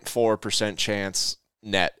 0.4% chance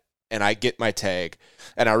net, and I get my tag,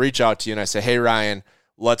 and I reach out to you and I say, "Hey, Ryan,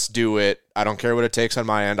 let's do it. I don't care what it takes on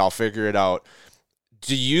my end. I'll figure it out."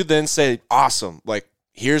 Do you then say, "Awesome, like,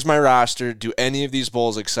 here's my roster. Do any of these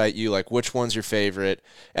bulls excite you? Like, which one's your favorite?"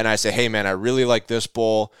 And I say, "Hey, man, I really like this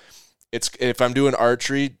bull." If I'm doing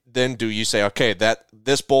archery, then do you say, "Okay,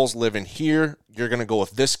 this bull's living here. You're going to go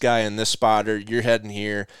with this guy and this spotter. You're heading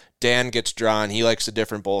here. Dan gets drawn. He likes a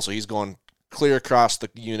different bull, so he's going clear across the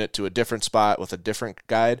unit to a different spot with a different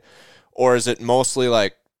guide?" Or is it mostly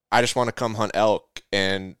like, I just want to come hunt elk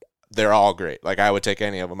and they're all great? Like, I would take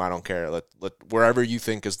any of them. I don't care. Let wherever you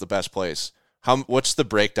think is the best place. What's the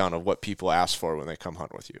breakdown of what people ask for when they come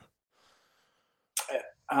hunt with you?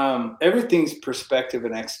 Everything's perspective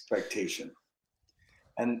and expectation.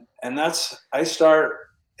 And that's, I start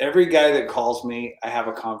every guy that calls me, I have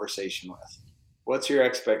a conversation with. What's your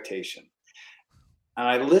expectation? And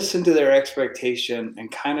I listen to their expectation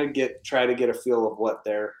and kind of try to get a feel of what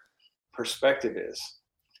their perspective is.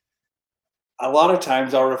 A lot of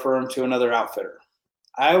times I'll refer them to another outfitter.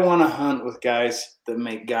 I want to hunt with guys that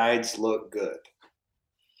make guides look good.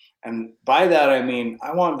 And by that, I mean,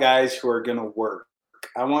 I want guys who are going to work.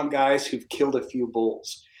 I want guys who've killed a few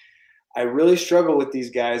bulls. I really struggle with these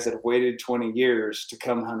guys that have waited 20 years to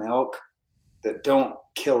come hunt elk that don't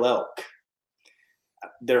kill elk.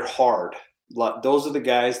 They're hard. Those are the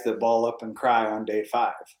guys that ball up and cry on day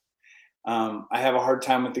 5. I have a hard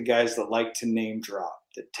time with the guys that like to name drop,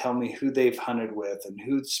 that tell me who they've hunted with and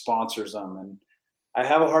who sponsors them. And I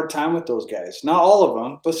have a hard time with those guys. Not all of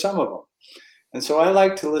them, but some of them. And so I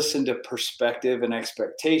like to listen to perspective and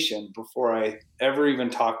expectation before I ever even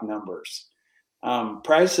talk numbers.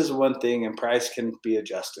 Price is one thing, and price can be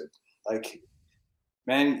adjusted. Like,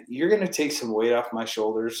 man, you're going to take some weight off my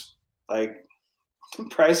shoulders. Like,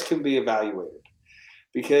 price can be evaluated,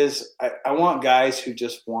 because I want guys who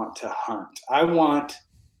just want to hunt. I want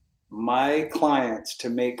my clients to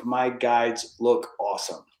make my guides look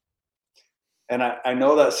awesome. And I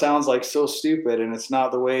know that sounds like so stupid, and it's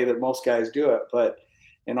not the way that most guys do it, but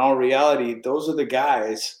in all reality, those are the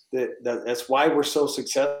guys that's why we're so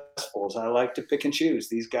successful. Is I like to pick and choose.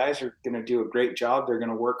 These guys are going to do a great job. They're going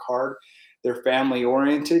to work hard. They're family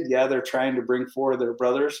oriented. Yeah, they're trying to bring forward their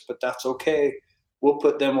brothers, but that's okay. We'll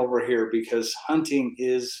put them over here because hunting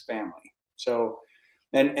is family. So,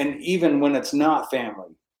 and even when it's not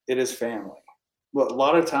family, it is family. But a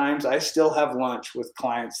lot of times I still have lunch with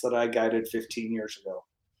clients that I guided 15 years ago.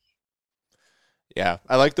 Yeah,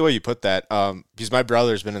 I like the way you put that. Because my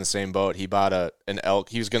brother's been in the same boat. He bought an elk.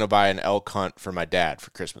 He was going to buy an elk hunt for my dad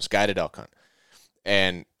for Christmas, guided elk hunt.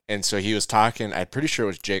 And so he was talking, I'm pretty sure it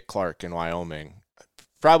was Jake Clark in Wyoming,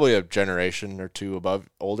 probably a generation or two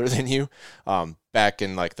older than you, back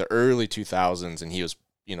in like the early 2000s. And he was,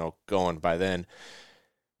 going by then.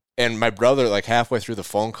 And my brother, like halfway through the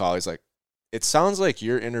phone call, he's like, "It sounds like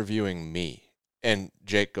you're interviewing me." And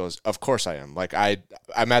Jake goes, "Of course I am. Like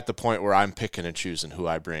I'm at the point where I'm picking and choosing who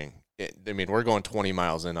I bring. We're going 20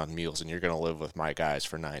 miles in on meals, and you're going to live with my guys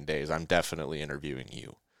for 9 days. I'm definitely interviewing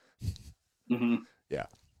you." Mm-hmm. Yeah.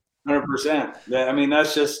 100%.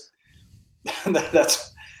 That's just,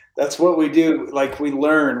 that's what we do. Like, we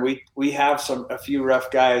learn, we have a few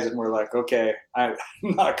rough guys, and we're like, okay, I'm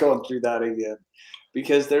not going through that again.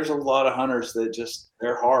 Because there's a lot of hunters that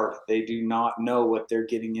they're hard. They do not know what they're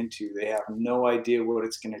getting into. They have no idea what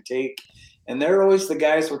it's going to take. And they're always the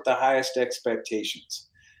guys with the highest expectations.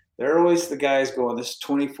 They're always the guys going, "This is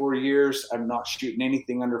 24 years. I'm not shooting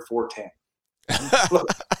anything under 410.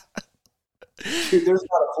 Dude, there's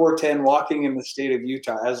not a 410 walking in the state of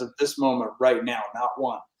Utah as of this moment right now, not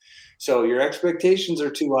one. So your expectations are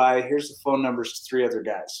too high. Here's the phone numbers to 3 other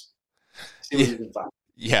guys. See what you can find.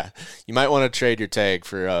 Yeah, you might want to trade your tag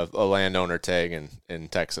for a landowner tag in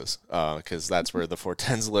Texas, because that's where the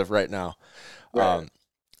 410s live right now. Right.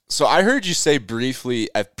 So I heard you say briefly,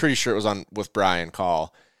 I'm pretty sure it was with Brian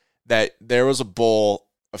Call, that there was a bull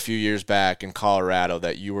a few years back in Colorado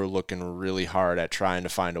that you were looking really hard at trying to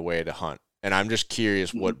find a way to hunt. And I'm just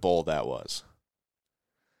curious what bull that was.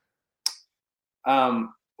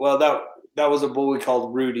 Well, that was a bull we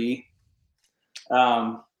called Rudy,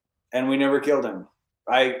 and we never killed him.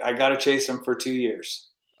 I got to chase him for 2 years.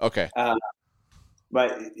 Okay.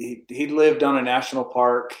 But he lived on a national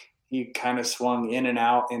park. He kind of swung in and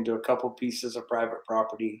out into a couple pieces of private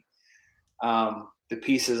property. The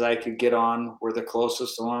pieces I could get on were the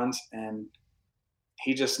closest ones, and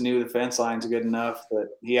he just knew the fence lines good enough that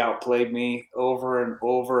he outplayed me over and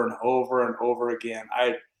over and over and over again.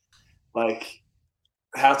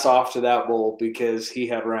 Hats off to that bull, because he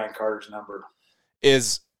had Ryan Carter's number.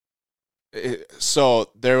 So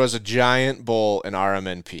there was a giant bull in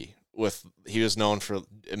RMNP he was known for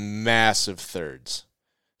massive thirds.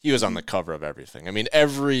 He was on the cover of everything.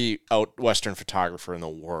 Every Western photographer in the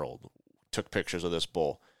world took pictures of this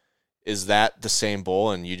bull. Is that the same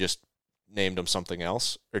bull and you just named him something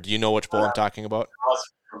else? Or do you know which bull I'm talking about?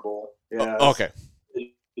 Bull. Yeah. Oh, okay.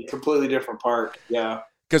 A completely different park. Yeah.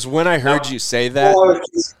 Because when I heard you say that,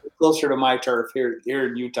 closer to my turf here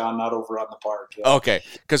in Utah, not over on the park. Yeah. Okay,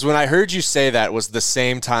 because when I heard you say that, was the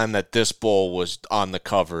same time that this bull was on the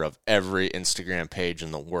cover of every Instagram page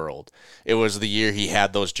in the world. It was the year he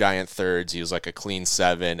had those giant thirds. He was like a clean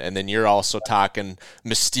 7, and then you're also talking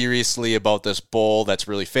mysteriously about this bull that's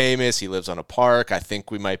really famous. He lives on a park. I think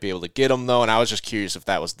we might be able to get him though, and I was just curious if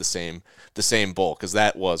that was the same bull, because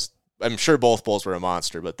that was. I'm sure both bulls were a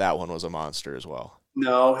monster, but that one was a monster as well.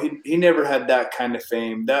 No, he never had that kind of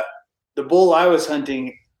fame. That the bull I was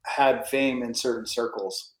hunting had fame in certain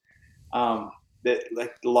circles. That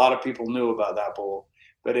like a lot of people knew about that bull,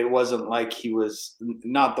 but it wasn't like he was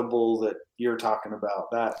not the bull that you're talking about.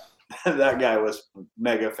 That guy was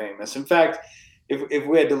mega famous. In fact, if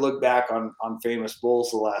we had to look back on famous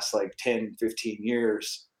bulls the last like 10, 15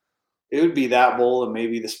 years, it would be that bull and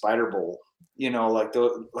maybe the Spider Bull.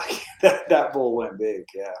 That bull went big.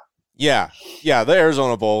 Yeah. Yeah, the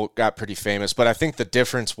Arizona bull got pretty famous, but I think the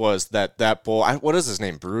difference was that bull, what is his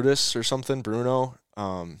name, Brutus or something, Bruno?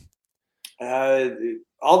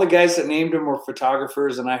 All the guys that named him were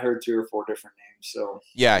photographers, and I heard 3 or 4 different names. So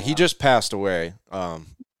yeah, he just passed away of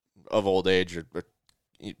old age, or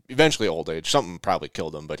eventually old age. Something probably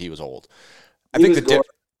killed him, but he was old.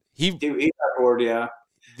 He got bored, yeah.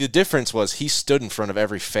 The difference was he stood in front of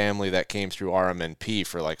every family that came through RMNP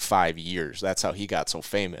for like 5 years. That's how he got so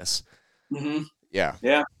famous. Mm-hmm. Yeah.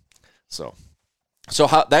 Yeah. So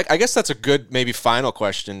how that, I guess that's a good maybe final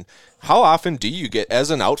question. How often do you get, as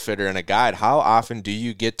an outfitter and a guide, how often do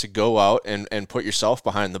you get to go out and put yourself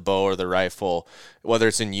behind the bow or the rifle, whether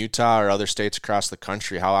it's in Utah or other states across the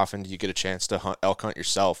country? How often do you get a chance to elk hunt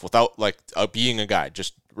yourself without like being a guide?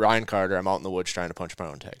 Just Ryan Carter, I'm out in the woods trying to punch my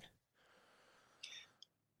own tag.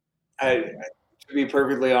 To be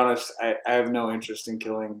perfectly honest, I have no interest in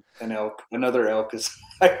killing another elk.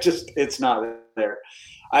 It's not there.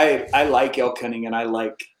 I like elk hunting and I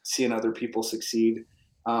like seeing other people succeed.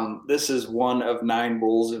 This is one of 9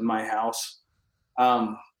 bulls in my house.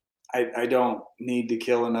 I don't need to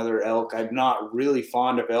kill another elk. I'm not really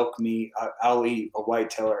fond of elk meat. I'll eat a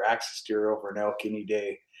whitetail or axis deer over an elk any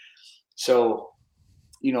day. So,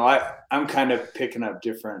 I'm kind of picking up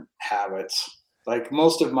different habits. Like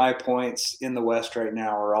most of my points in the West right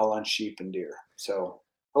now are all on sheep and deer. So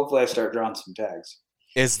hopefully I start drawing some tags.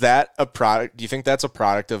 Is that a product? Do you think that's a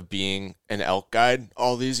product of being an elk guide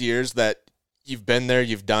all these years, that you've been there,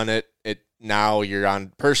 you've done it, now you're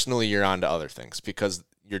on to other things because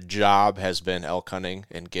your job has been elk hunting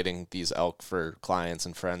and getting these elk for clients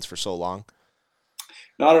and friends for so long?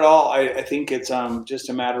 Not at all. I think it's just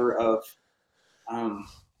a matter of I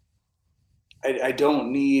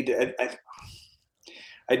don't need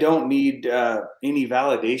I don't need any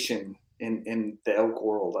validation in the elk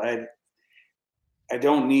world. I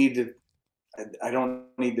don't need the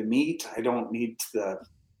meat. I don't need the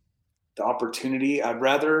opportunity. I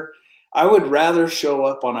would rather show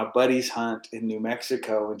up on a buddy's hunt in New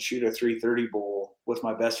Mexico and shoot a 330 bull with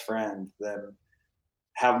my best friend than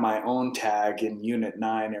have my own tag in Unit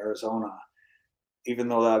 9, Arizona. Even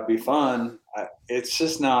though that'd be fun, it's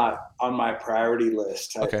just not on my priority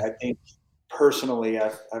list. Okay. I think personally,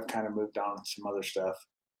 I've kind of moved on to some other stuff.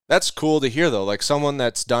 That's cool to hear, though. Like someone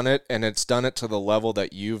that's done it and it's done it to the level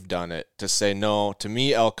that you've done it, to say, no, to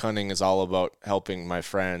me, elk hunting is all about helping my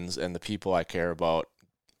friends and the people I care about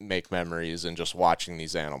make memories and just watching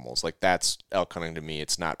these animals. Like that's elk hunting to me.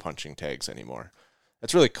 It's not punching tags anymore.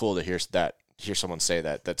 That's really cool to hear someone say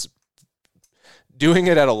that. That's doing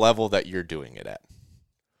it at a level that you're doing it at.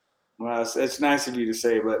 Well, it's nice of you to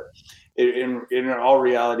say, but in all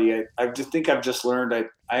reality, I just think I've just learned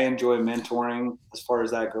I enjoy mentoring as far as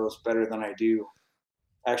that goes better than I do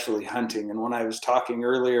actually hunting. And when I was talking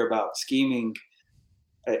earlier about scheming,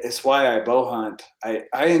 it's why I bow hunt.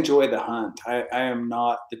 I enjoy the hunt. I am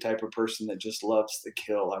not the type of person that just loves the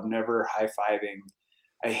kill. I'm never high-fiving.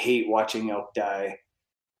 I hate watching elk die.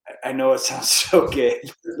 I know it sounds so gay,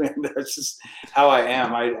 but man, that's just how I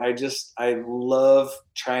am. I love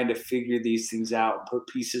trying to figure these things out and put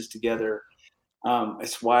pieces together.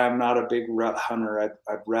 It's why I'm not a big rut hunter. I'd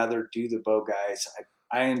rather do the bow guys.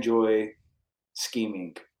 I enjoy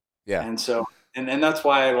scheming. Yeah. And so, and that's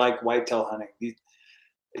why I like whitetail hunting.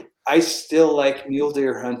 I still like mule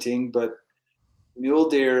deer hunting, but mule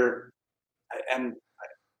deer, and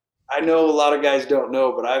I know a lot of guys don't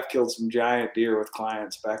know, but I've killed some giant deer with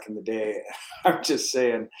clients back in the day. I'm just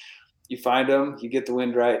saying, you find them, you get the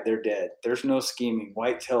wind right, they're dead. There's no scheming.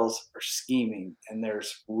 Whitetails are scheming, and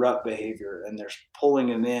there's rut behavior, and there's pulling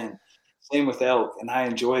them in. Same with elk, and I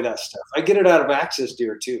enjoy that stuff. I get it out of axis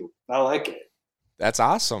deer too. I like it. That's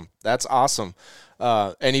awesome. That's awesome.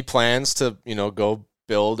 Any plans to, go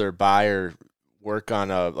build or buy or work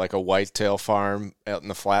on a whitetail farm out in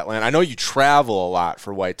the flatland? I know you travel a lot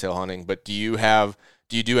for whitetail hunting, but do you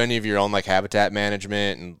do any of your own like habitat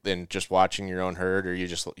management and just watching your own herd, or you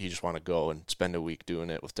just want to go and spend a week doing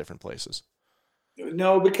it with different places?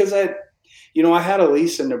 No, because I had a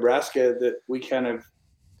lease in Nebraska that we kind of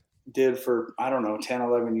did for, 10,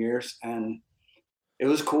 11 years. And it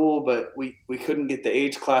was cool, but we couldn't get the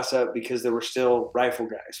age class up because there were still rifle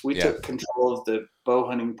guys. We took control of the bow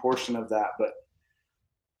hunting portion of that, but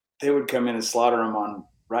they would come in and slaughter them on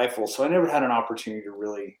rifles. So I never had an opportunity to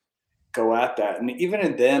really go at that. And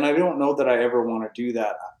even then, I don't know that I ever want to do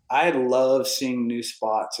that. I love seeing new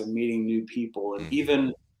spots and meeting new people. And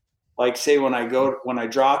even like say when I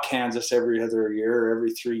draw Kansas every other year or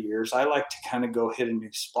every 3 years, I like to kind of go hit a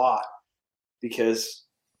new spot because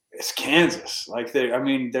it's Kansas. Like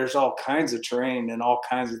there's all kinds of terrain and all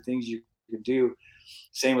kinds of things you can do.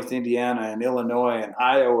 Same with Indiana and Illinois and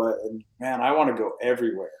Iowa. And man, I want to go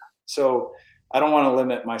everywhere. So I don't want to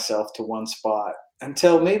limit myself to one spot.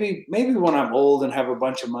 until maybe when I'm old and have a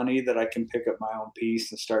bunch of money that I can pick up my own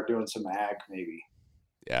piece and start doing some ag maybe.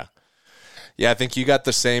 Yeah. Yeah, I think you got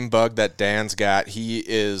the same bug that Dan's got. He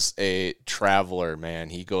is a traveler, man.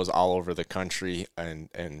 He goes all over the country, and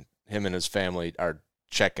him and his family are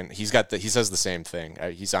checking. He says the same thing.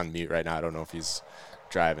 He's on mute right now. I don't know if he's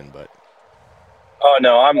driving, but. Oh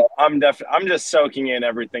no, I'm just soaking in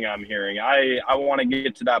everything I'm hearing. I want to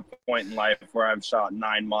get to that point in life where I've shot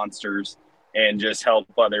 9 monsters and just help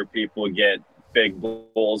other people get big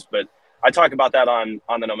bulls. But I talk about that on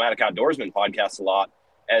the Nomadic Outdoorsman podcast a lot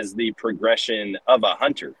as the progression of a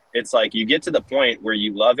hunter. It's like you get to the point where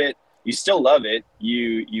you love it. You still love it.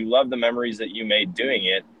 You love the memories that you made doing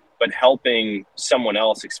it, but helping someone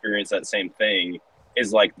else experience that same thing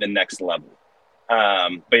is like the next level.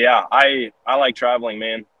 But yeah, I like traveling,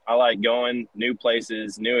 man. I like going new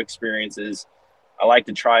places, new experiences. I like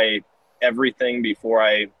to try everything before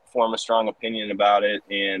I form a strong opinion about it.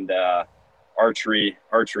 And archery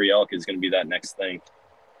elk is going to be that next thing.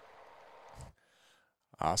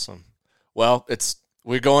 Awesome. Well,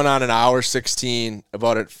 we're going on an hour 16.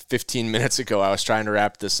 About it 15 minutes ago, I was trying to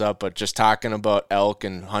wrap this up, but just talking about elk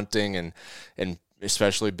and hunting and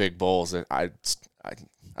especially big bulls, I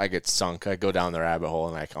get sunk. I go down the rabbit hole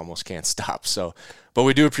and I almost can't stop. So, but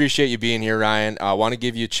we do appreciate you being here, Ryan. I want to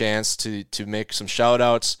give you a chance to make some shout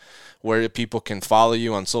outs where people can follow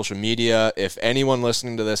you on social media. If anyone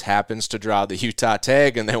listening to this happens to draw the Utah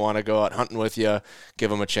tag and they want to go out hunting with you,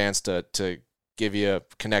 give them a chance to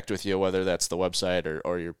connect with you, whether that's the website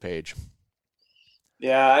or your page.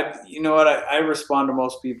 Yeah. You know what? I respond to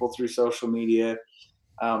most people through social media.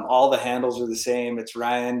 All the handles are the same. It's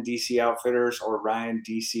Ryan DC Outfitters or Ryan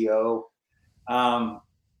DCO.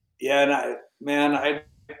 Yeah. And I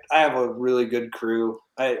have a really good crew.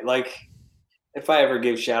 If I ever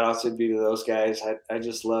give shout outs, it'd be to those guys. I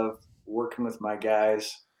just love working with my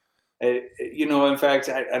guys. In fact,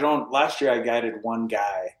 last year I guided one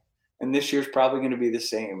guy, and this year's probably going to be the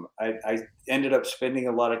same. I ended up spending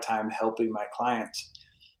a lot of time helping my clients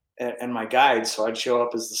and my guides. So I'd show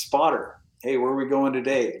up as the spotter. Hey, where are we going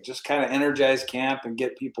today? Just kind of energize camp and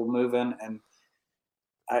get people moving. And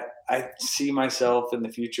I see myself in the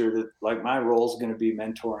future that like my role is going to be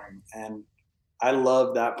mentoring, and I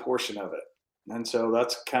love that portion of it. And so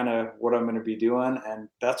that's kind of what I'm going to be doing. And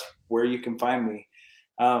that's where you can find me.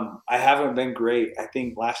 I haven't been great. I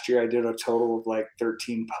think last year I did a total of like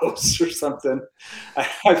 13 posts or something.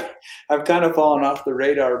 I've kind of fallen off the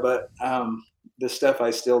radar, but the stuff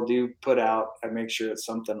I still do put out, I make sure it's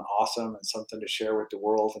something awesome and something to share with the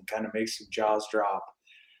world and kind of make some jaws drop,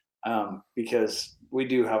 because we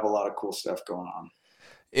do have a lot of cool stuff going on.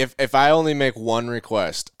 If I only make one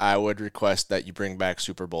request, I would request that you bring back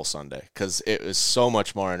Super Bowl Sunday, because it was so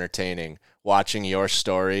much more entertaining watching your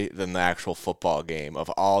story than the actual football game of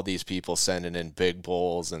all these people sending in big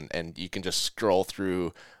bulls, and you can just scroll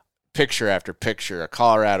through picture after picture, a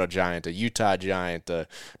Colorado Giant, a Utah Giant, a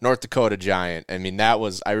North Dakota Giant. I mean,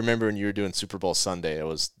 I remember when you were doing Super Bowl Sunday,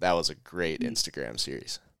 that was a great Instagram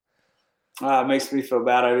series. It makes me feel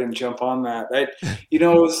bad I didn't jump on that.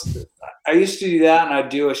 I used to do that, and I'd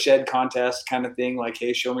do a shed contest kind of thing, like,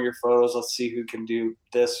 hey, show me your photos, let's see who can do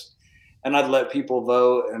this. And I'd let people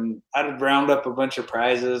vote, and I'd round up a bunch of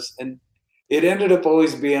prizes, and it ended up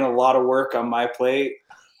always being a lot of work on my plate.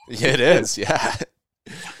 It is, yeah.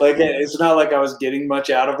 Like, it's not like I was getting much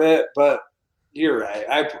out of it, but you're right.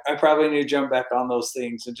 I probably need to jump back on those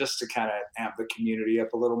things and just to kind of amp the community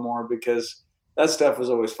up a little more, because that stuff was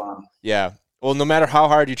always fun. Yeah. Well, no matter how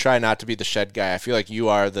hard you try not to be the shed guy, I feel like you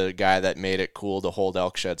are the guy that made it cool to hold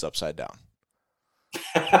elk sheds upside down.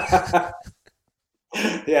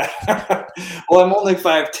 Yeah. Well, I'm only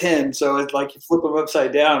 5'10", so it's like you flip them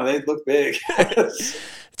upside down and they look big.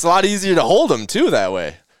 It's a lot easier to hold them too that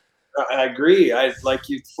way. I agree.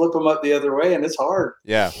 You flip them up the other way and it's hard.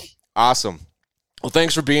 Yeah. Awesome. Well,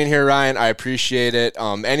 thanks for being here, Ryan. I appreciate it.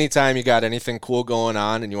 Anytime you got anything cool going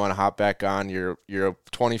on and you want to hop back on, you're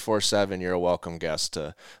 24/7. You're a welcome guest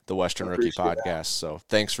to the Western Rookie Podcast. That. So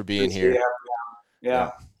thanks for being here.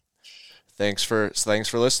 Yeah. Thanks for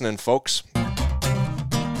listening, folks.